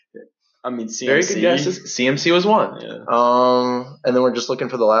 I mean, CMC. Very good guesses. CMC was 1. Yeah. And then we're just looking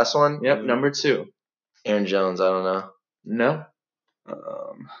for the last one? Yep, number 2. Aaron Jones, I don't know. No.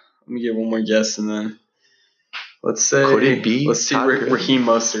 Let me get one more guess and then let's say. Could it be? Let's see Raheem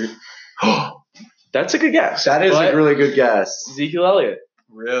Mostert. That's a good guess. That is a really good guess. Ezekiel Elliott.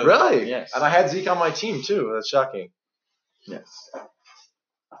 Really? Yes. And I had Zeke on my team too. That's shocking. Yes.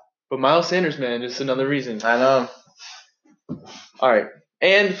 But Miles Sanders, man, just another reason. I know. All right.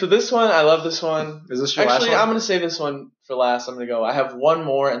 And for this one, I love this one. Is this your Actually, last one? I'm going to save this one for last. I'm going to go. I have one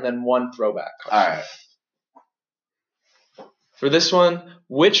more and then one throwback. All right. For this one,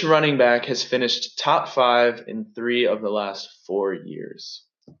 which running back has finished top 5 in 3 of the last 4 years?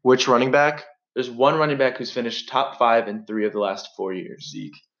 Which running back? There's one running back who's finished top 5 in 3 of the last 4 years.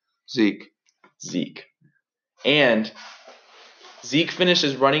 Zeke. And Zeke finished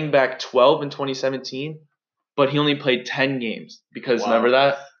as running back 12 in 2017, but he only played 10 games because remember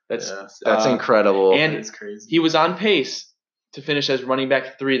that? That's incredible. And it's crazy. He was on pace to finish as running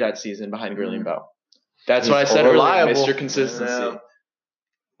back 3 that season behind Gurley and Bell. That's what I said earlier, Mr. Consistency. Yeah.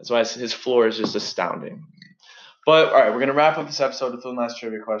 That's why his floor is just astounding. But, all right, we're going to wrap up this episode with one last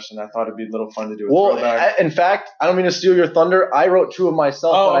trivia question. I thought it'd be a little fun to do a throwback. In fact, I don't mean to steal your thunder. I wrote 2 of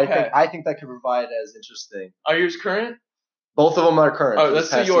myself, but okay. I think that could provide as interesting. Are yours current? Both of them are current. Oh,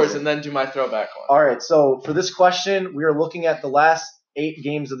 let's do yours and then do my throwback one. All right, so for this question, we are looking at the last 8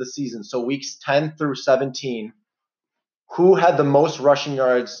 games of the season, so weeks 10 through 17. Who had the most rushing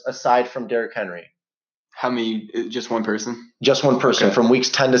yards aside from Derrick Henry? How many? Just one person? Just one person from weeks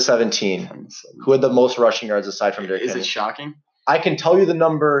 10 to 17. Who had the most rushing yards aside from Derrick Henry? Is it shocking? I can tell you the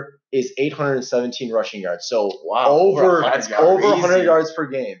number is 817 rushing yards. So over 100 yards per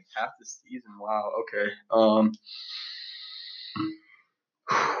game. Half the season. Wow. Okay.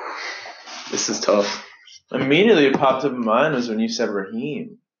 This is tough. Immediately it popped up in mind was when you said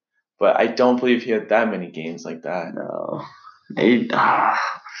Raheem. But I don't believe he had that many games like that. No.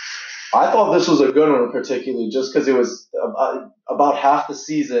 I thought this was a good one, particularly just because it was about half the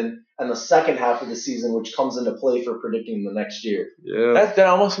season and the second half of the season, which comes into play for predicting the next year. Yeah, that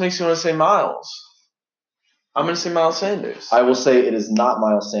almost makes me want to say Miles. I'm going to say Miles Sanders. I will say it is not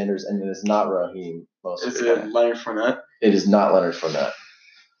Miles Sanders and it is not Raheem. Is it Leonard Fournette? It is not Leonard Fournette.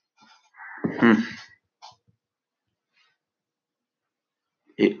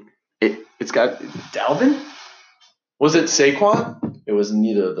 It's got Dalvin? Was it Saquon? It was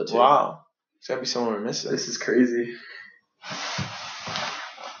neither of the 2. Wow. It's got to be someone we're missing. This is crazy.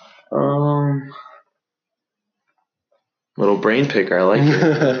 Little brain picker. I like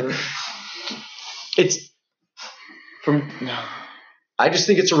it. It's from. I just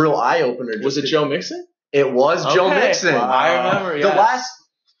think it's a real eye opener. Was it Joe Mixon? It was Joe Mixon. Wow. I remember. The last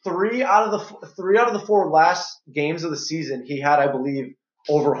 3 out of the 4 last games of the season, he had, I believe,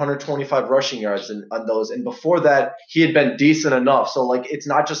 over 125 rushing yards on those. And before that, he had been decent enough. So, like, it's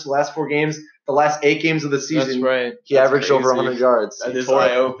not just the last 4 games. the last 8 games of the season. That's right. He That's averaged over crazy. 100 yards. That is tore-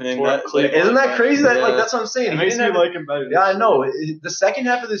 eye-opening. tore up Cleveland. Isn't that crazy? That Yeah. that's what I'm saying. It He makes me didn't have- like him better. Yeah, I know. The second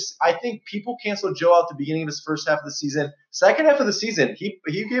half of this, I think people canceled Joe out at the beginning of his first half of the season. Second half of the season, he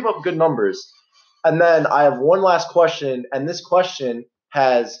gave up good numbers. And then I have one last question, and this question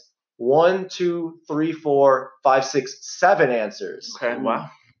has 1, 2, 3, 4, 5, 6, 7 answers. Okay, wow.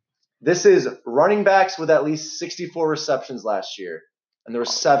 This is running backs with at least 64 receptions last year, and there were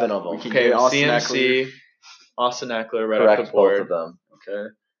 7 of them. Okay, Austin CMC, Austin Eckler, right Correct, off the board. both of them. Okay.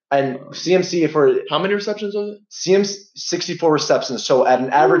 And CMC for How many receptions was it? CMC 64 receptions, so at an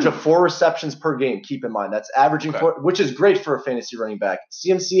average of 4 receptions per game. Keep in mind that's averaging Okay. 4, which is great for a fantasy running back.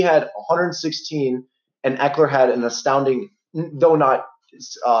 CMC had 116, and Eckler had an astounding, though not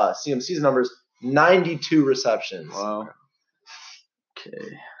CMC's numbers, 92 receptions. Wow.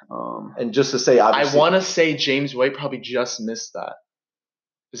 Okay. And just to say, I obviously, want to say James White probably just missed that.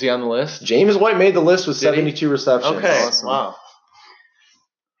 Is he on the list? James White made the list with Did he? 72 receptions. Okay, Awesome. wow.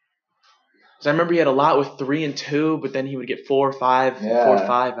 'Cause I remember he had a lot with 3 and 2, but then he would get 4 or 5, Yeah. 4 or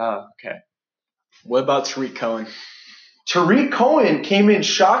 5. Oh, okay. What about Tariq Cohen? Tariq Cohen came in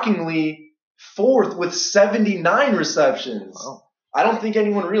shockingly 4th with 79 receptions. Wow. I don't think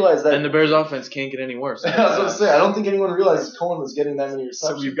anyone realized that. And the Bears offense can't get any worse. I was going to say, I don't think anyone realized Cohen was getting that many So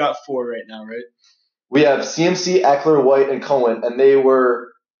receptions. we've got 4 right now, right? We have CMC, Eckler, White, and Cohen, and they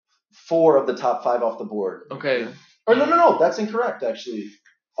were 4 of the top 5 off the board. Okay. Or no, that's incorrect actually.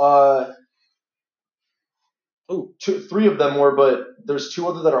 3 of them were, but there's 2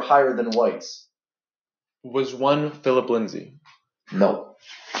 other that are higher than White's. Was one Philip Lindsay? No.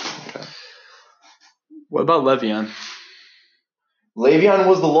 What about Le'Veon? Le'Veon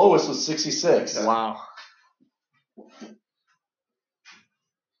was the lowest with 66. Wow.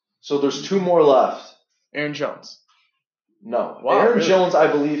 So there's 2 more left. Aaron Jones. No. Wow, Aaron really? Jones, I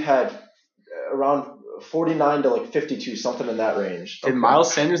believe, had around 49 to like 52, something in that range. Did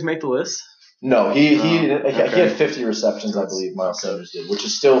Miles Sanders make the list? No, he okay. had 50 receptions, I believe, Miles Sanders did, which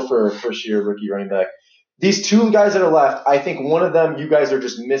is still for a first-year rookie running back. These 2 guys that are left, I think one of them you guys are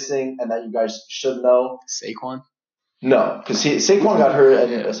just missing and that you guys should know. Saquon? No, because Saquon got hurt,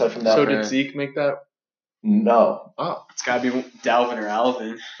 and Yeah. aside from that, So did Zeke make that? no. Oh. It's got to be Dalvin or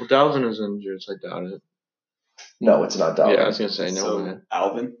Alvin. Well, Dalvin is injured, so I doubt it. No, it's not Dalvin. Yeah, I was going to say no so way.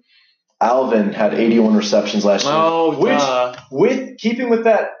 Alvin? Alvin had 81 receptions last year. Oh, duh. With keeping with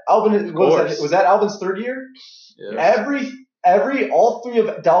that, Alvin was that Alvin's 3rd year? Yeah. All 3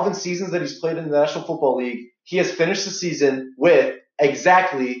 of Dalvin's seasons that he's played in the National Football League, he has finished the season with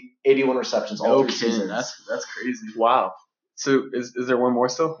exactly 81 receptions all 3 seasons. That's crazy. Wow. So is there one more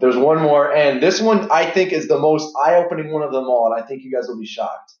still? There's one more, and this one I think is the most eye-opening one of them all, and I think you guys will be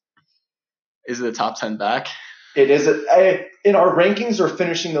shocked. Is it a top 10 back? It is in our rankings or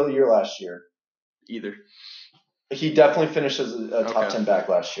finishing the year last year. Either. He definitely finished as a top Okay. 10 back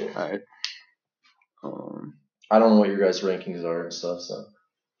last year. All right. I don't know what your guys' rankings are and stuff, so.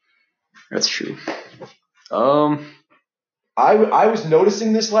 That's true. I was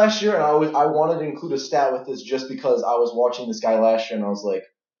noticing this last year, and I wanted to include a stat with this just because I was watching this guy last year, and I was like,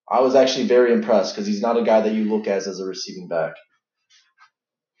 I was actually very impressed because he's not a guy that you look as a receiving back.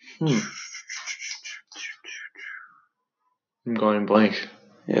 I'm going blank.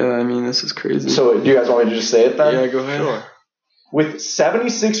 Yeah, I mean, this is crazy. So do you guys want me to just say it then? yeah, go ahead. Sure. With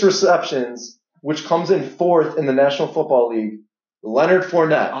 76 receptions, which comes in 4th in the National Football League, Leonard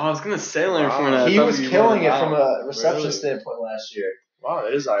Fournette. Oh, I was going to say Leonard Wow. Fournette. He was killing it from a reception Really? standpoint last year. Wow,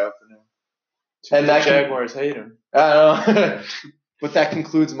 that is eye-opening. And The that Jaguars hate him. I don't know. But that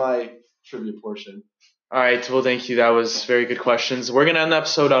concludes my trivia portion. All right, well, thank you. That was very good questions. We're going to end the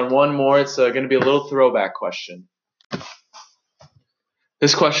episode on one more. It's going to be a little throwback question.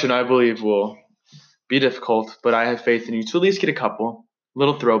 This question, I believe, will be difficult, but I have faith in you to at least get a couple.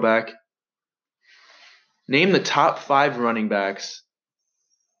 Little throwback. Name the top 5 running backs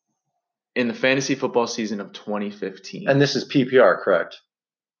in the fantasy football season of 2015. And this is PPR, correct?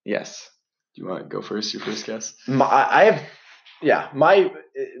 Yes. Do you want to go first? Your first guess?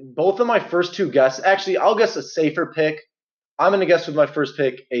 Both of my first 2 guesses. Actually, I'll guess a safer pick. I'm going to guess with my first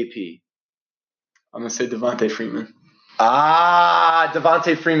pick, AP. I'm going to say Devontae Freeman.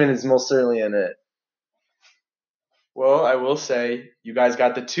 Devontae Freeman is most certainly in it. Well, I will say you guys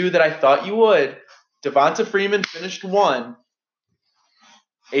got the 2 that I thought you would. Devonta Freeman finished 1.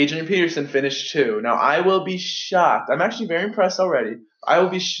 Adrian Peterson finished 2. Now, I will be shocked. I'm actually very impressed already. I will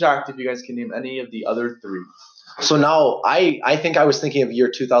be shocked if you guys can name any of the other 3. So now I think I was thinking of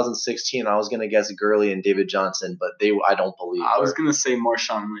year 2016. I was going to guess Gurley and David Johnson, but I don't believe. I was going to say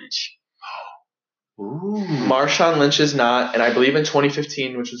Marshawn Lynch. Ooh. Marshawn Lynch is not, and I believe in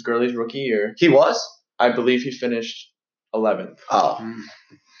 2015, which was Gurley's rookie year, He was? I believe he finished 11th.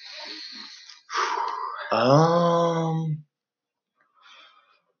 Oh.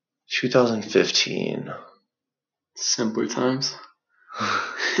 2015. Simpler times.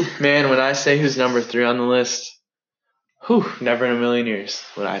 Man, when I say who's number 3 on the list, never in a million years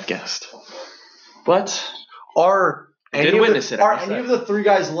would I have guessed. But Are I did any witness of it. the, are any of the 3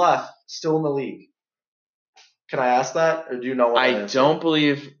 guys left still in the league? Can I ask that, or do you know what? I don't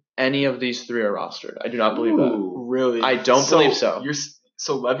believe any of these 3 are rostered. I do not believe that. Really? I don't believe so.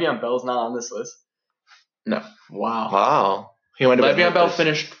 So Le'Veon Bell's not on this list? No. Wow. He might have been Le'Veon Bell hurt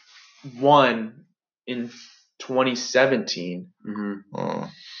finished 1 in 2017. Mm-hmm. Oh.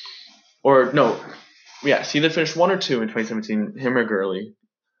 Or no. Yes, he either finished 1 or 2 in 2017, him or Gurley.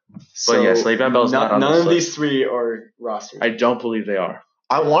 So But yes, Le'Veon Bell's not on this None of list. these 3 are rostered. I don't believe they are.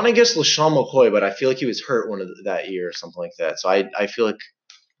 I want to guess LaShawn McCoy, but I feel like he was hurt that year or something like that. So I feel like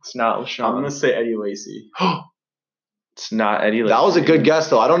It's not LaShawn. I'm going to say Eddie Lacy. It's not Eddie Lacy. that was a good guess,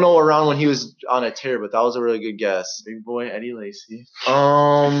 though. I don't know around when he was on a tear, but that was a really good guess. Big boy Eddie Lacy.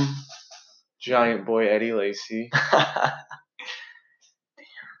 Giant boy Eddie Lacy.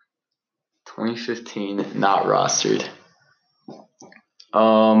 2015, not rostered.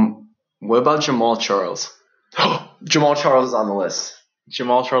 What about Jamal Charles? Jamal Charles is on the list.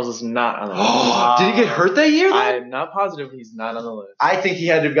 Jamal Charles is not on the list. Did he get hurt that year? I'm not positive he's not on the list. I think he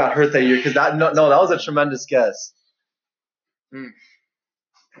had to have got hurt that year because that was a tremendous guess. Hey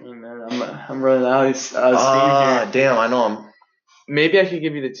man, I'm running out of steam here. Damn, I know him. Maybe I could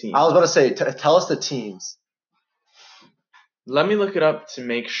give you the team. I was about to say, tell us the teams. Let me look it up to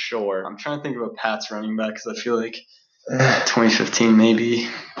make sure. I'm trying to think of a Pats running back because I feel like 2015 maybe.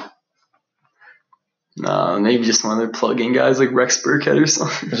 No, maybe just one of their plug-in guys like Rex Burkhead or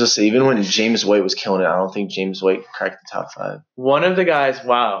something. I was just say, even when James White was killing it, I don't think James White cracked the top 5. One of the guys,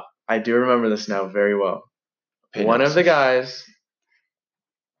 wow, I do remember this now very well. One of the guys,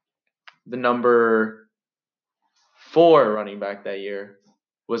 the number 4 running back that year,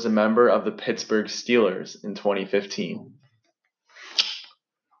 was a member of the Pittsburgh Steelers in 2015.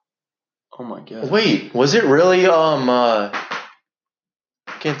 Oh my god. Wait, was it really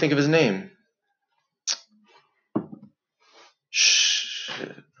can't think of his name.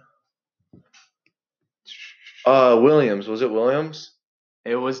 Shit. Williams. Was it Williams?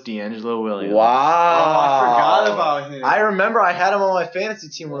 It was D'Angelo Williams. Wow. I forgot about him. I remember I had him on my fantasy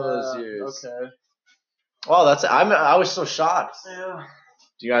team one of those years. Okay. Wow, I was so shocked. Yeah.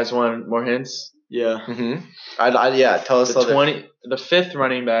 Do you guys want more hints? Yeah. Mm-hmm. Tell us the 5th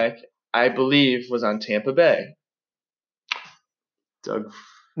running back, I believe, was on Tampa Bay. Doug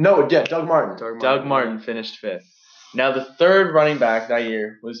Martin. Doug Martin finished 5th. Now, the 3rd running back that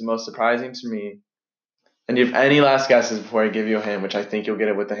year was the most surprising to me. And do you have any last guesses before I give you a hint, which I think you'll get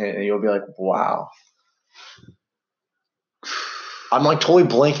it with the hint, and you'll be like, wow. I'm like totally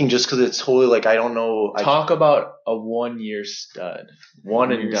blanking just because it's totally like I don't know. Talk about a 1-year stud.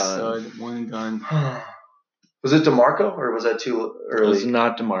 One and done. One and done. Was it DeMarco or was that too early? It was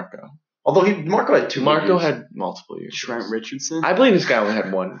not DeMarco. Although DeMarco had 2 DeMarco years. had multiple years. Trent Richardson? I believe this guy only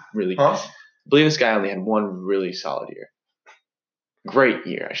had one really Huh? I believe this guy only had one really solid year. Great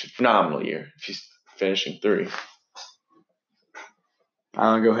year, phenomenal year. If he's finishing 3.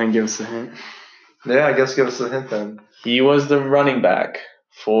 I'll go ahead and give us a hint. Yeah, I guess give us a hint then. He was the running back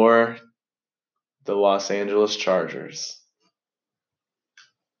for the Los Angeles Chargers.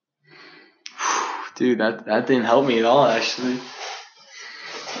 Dude, that didn't help me at all, actually.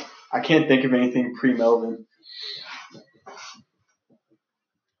 I can't think of anything pre-Melvin.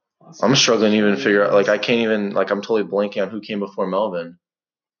 I'm struggling to even figure out. Like, I can't even. Like, I'm totally blanking on who came before Melvin.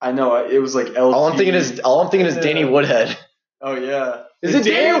 I know it was like LT. All I'm thinking is Danny Woodhead. Oh yeah. Is it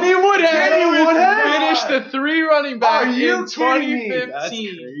Danny Woodhead? Danny Woodhead finished the 3 running back Are you in kidding me? 2015. That's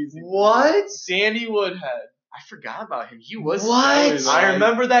crazy. What? Danny Woodhead. I forgot about him. He was. What? I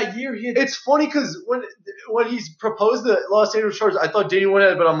remember that year. It's funny because when he's proposed the Los Angeles Chargers, I thought Danny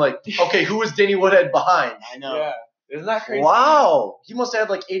Woodhead, but I'm like, okay, who was Danny Woodhead behind? I know. Yeah. Isn't that crazy? Wow, he must have had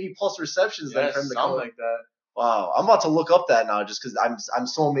like 80 plus receptions then Yeah, for him to something come. like that. Wow, I'm about to look up that now just because I'm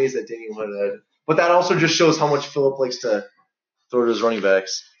so amazed at Danny Woodhead. But that also just shows how much Philip likes to throw to his running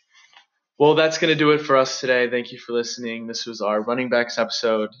backs. Well, that's going to do it for us today. Thank you for listening. This was our running backs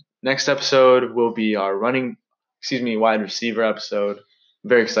episode. Next episode will be our wide receiver episode. I'm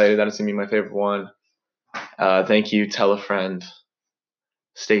very excited. That is going to be my favorite one. Thank you. Tell a friend.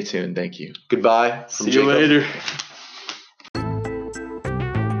 Stay tuned. Thank you. Goodbye. See you later.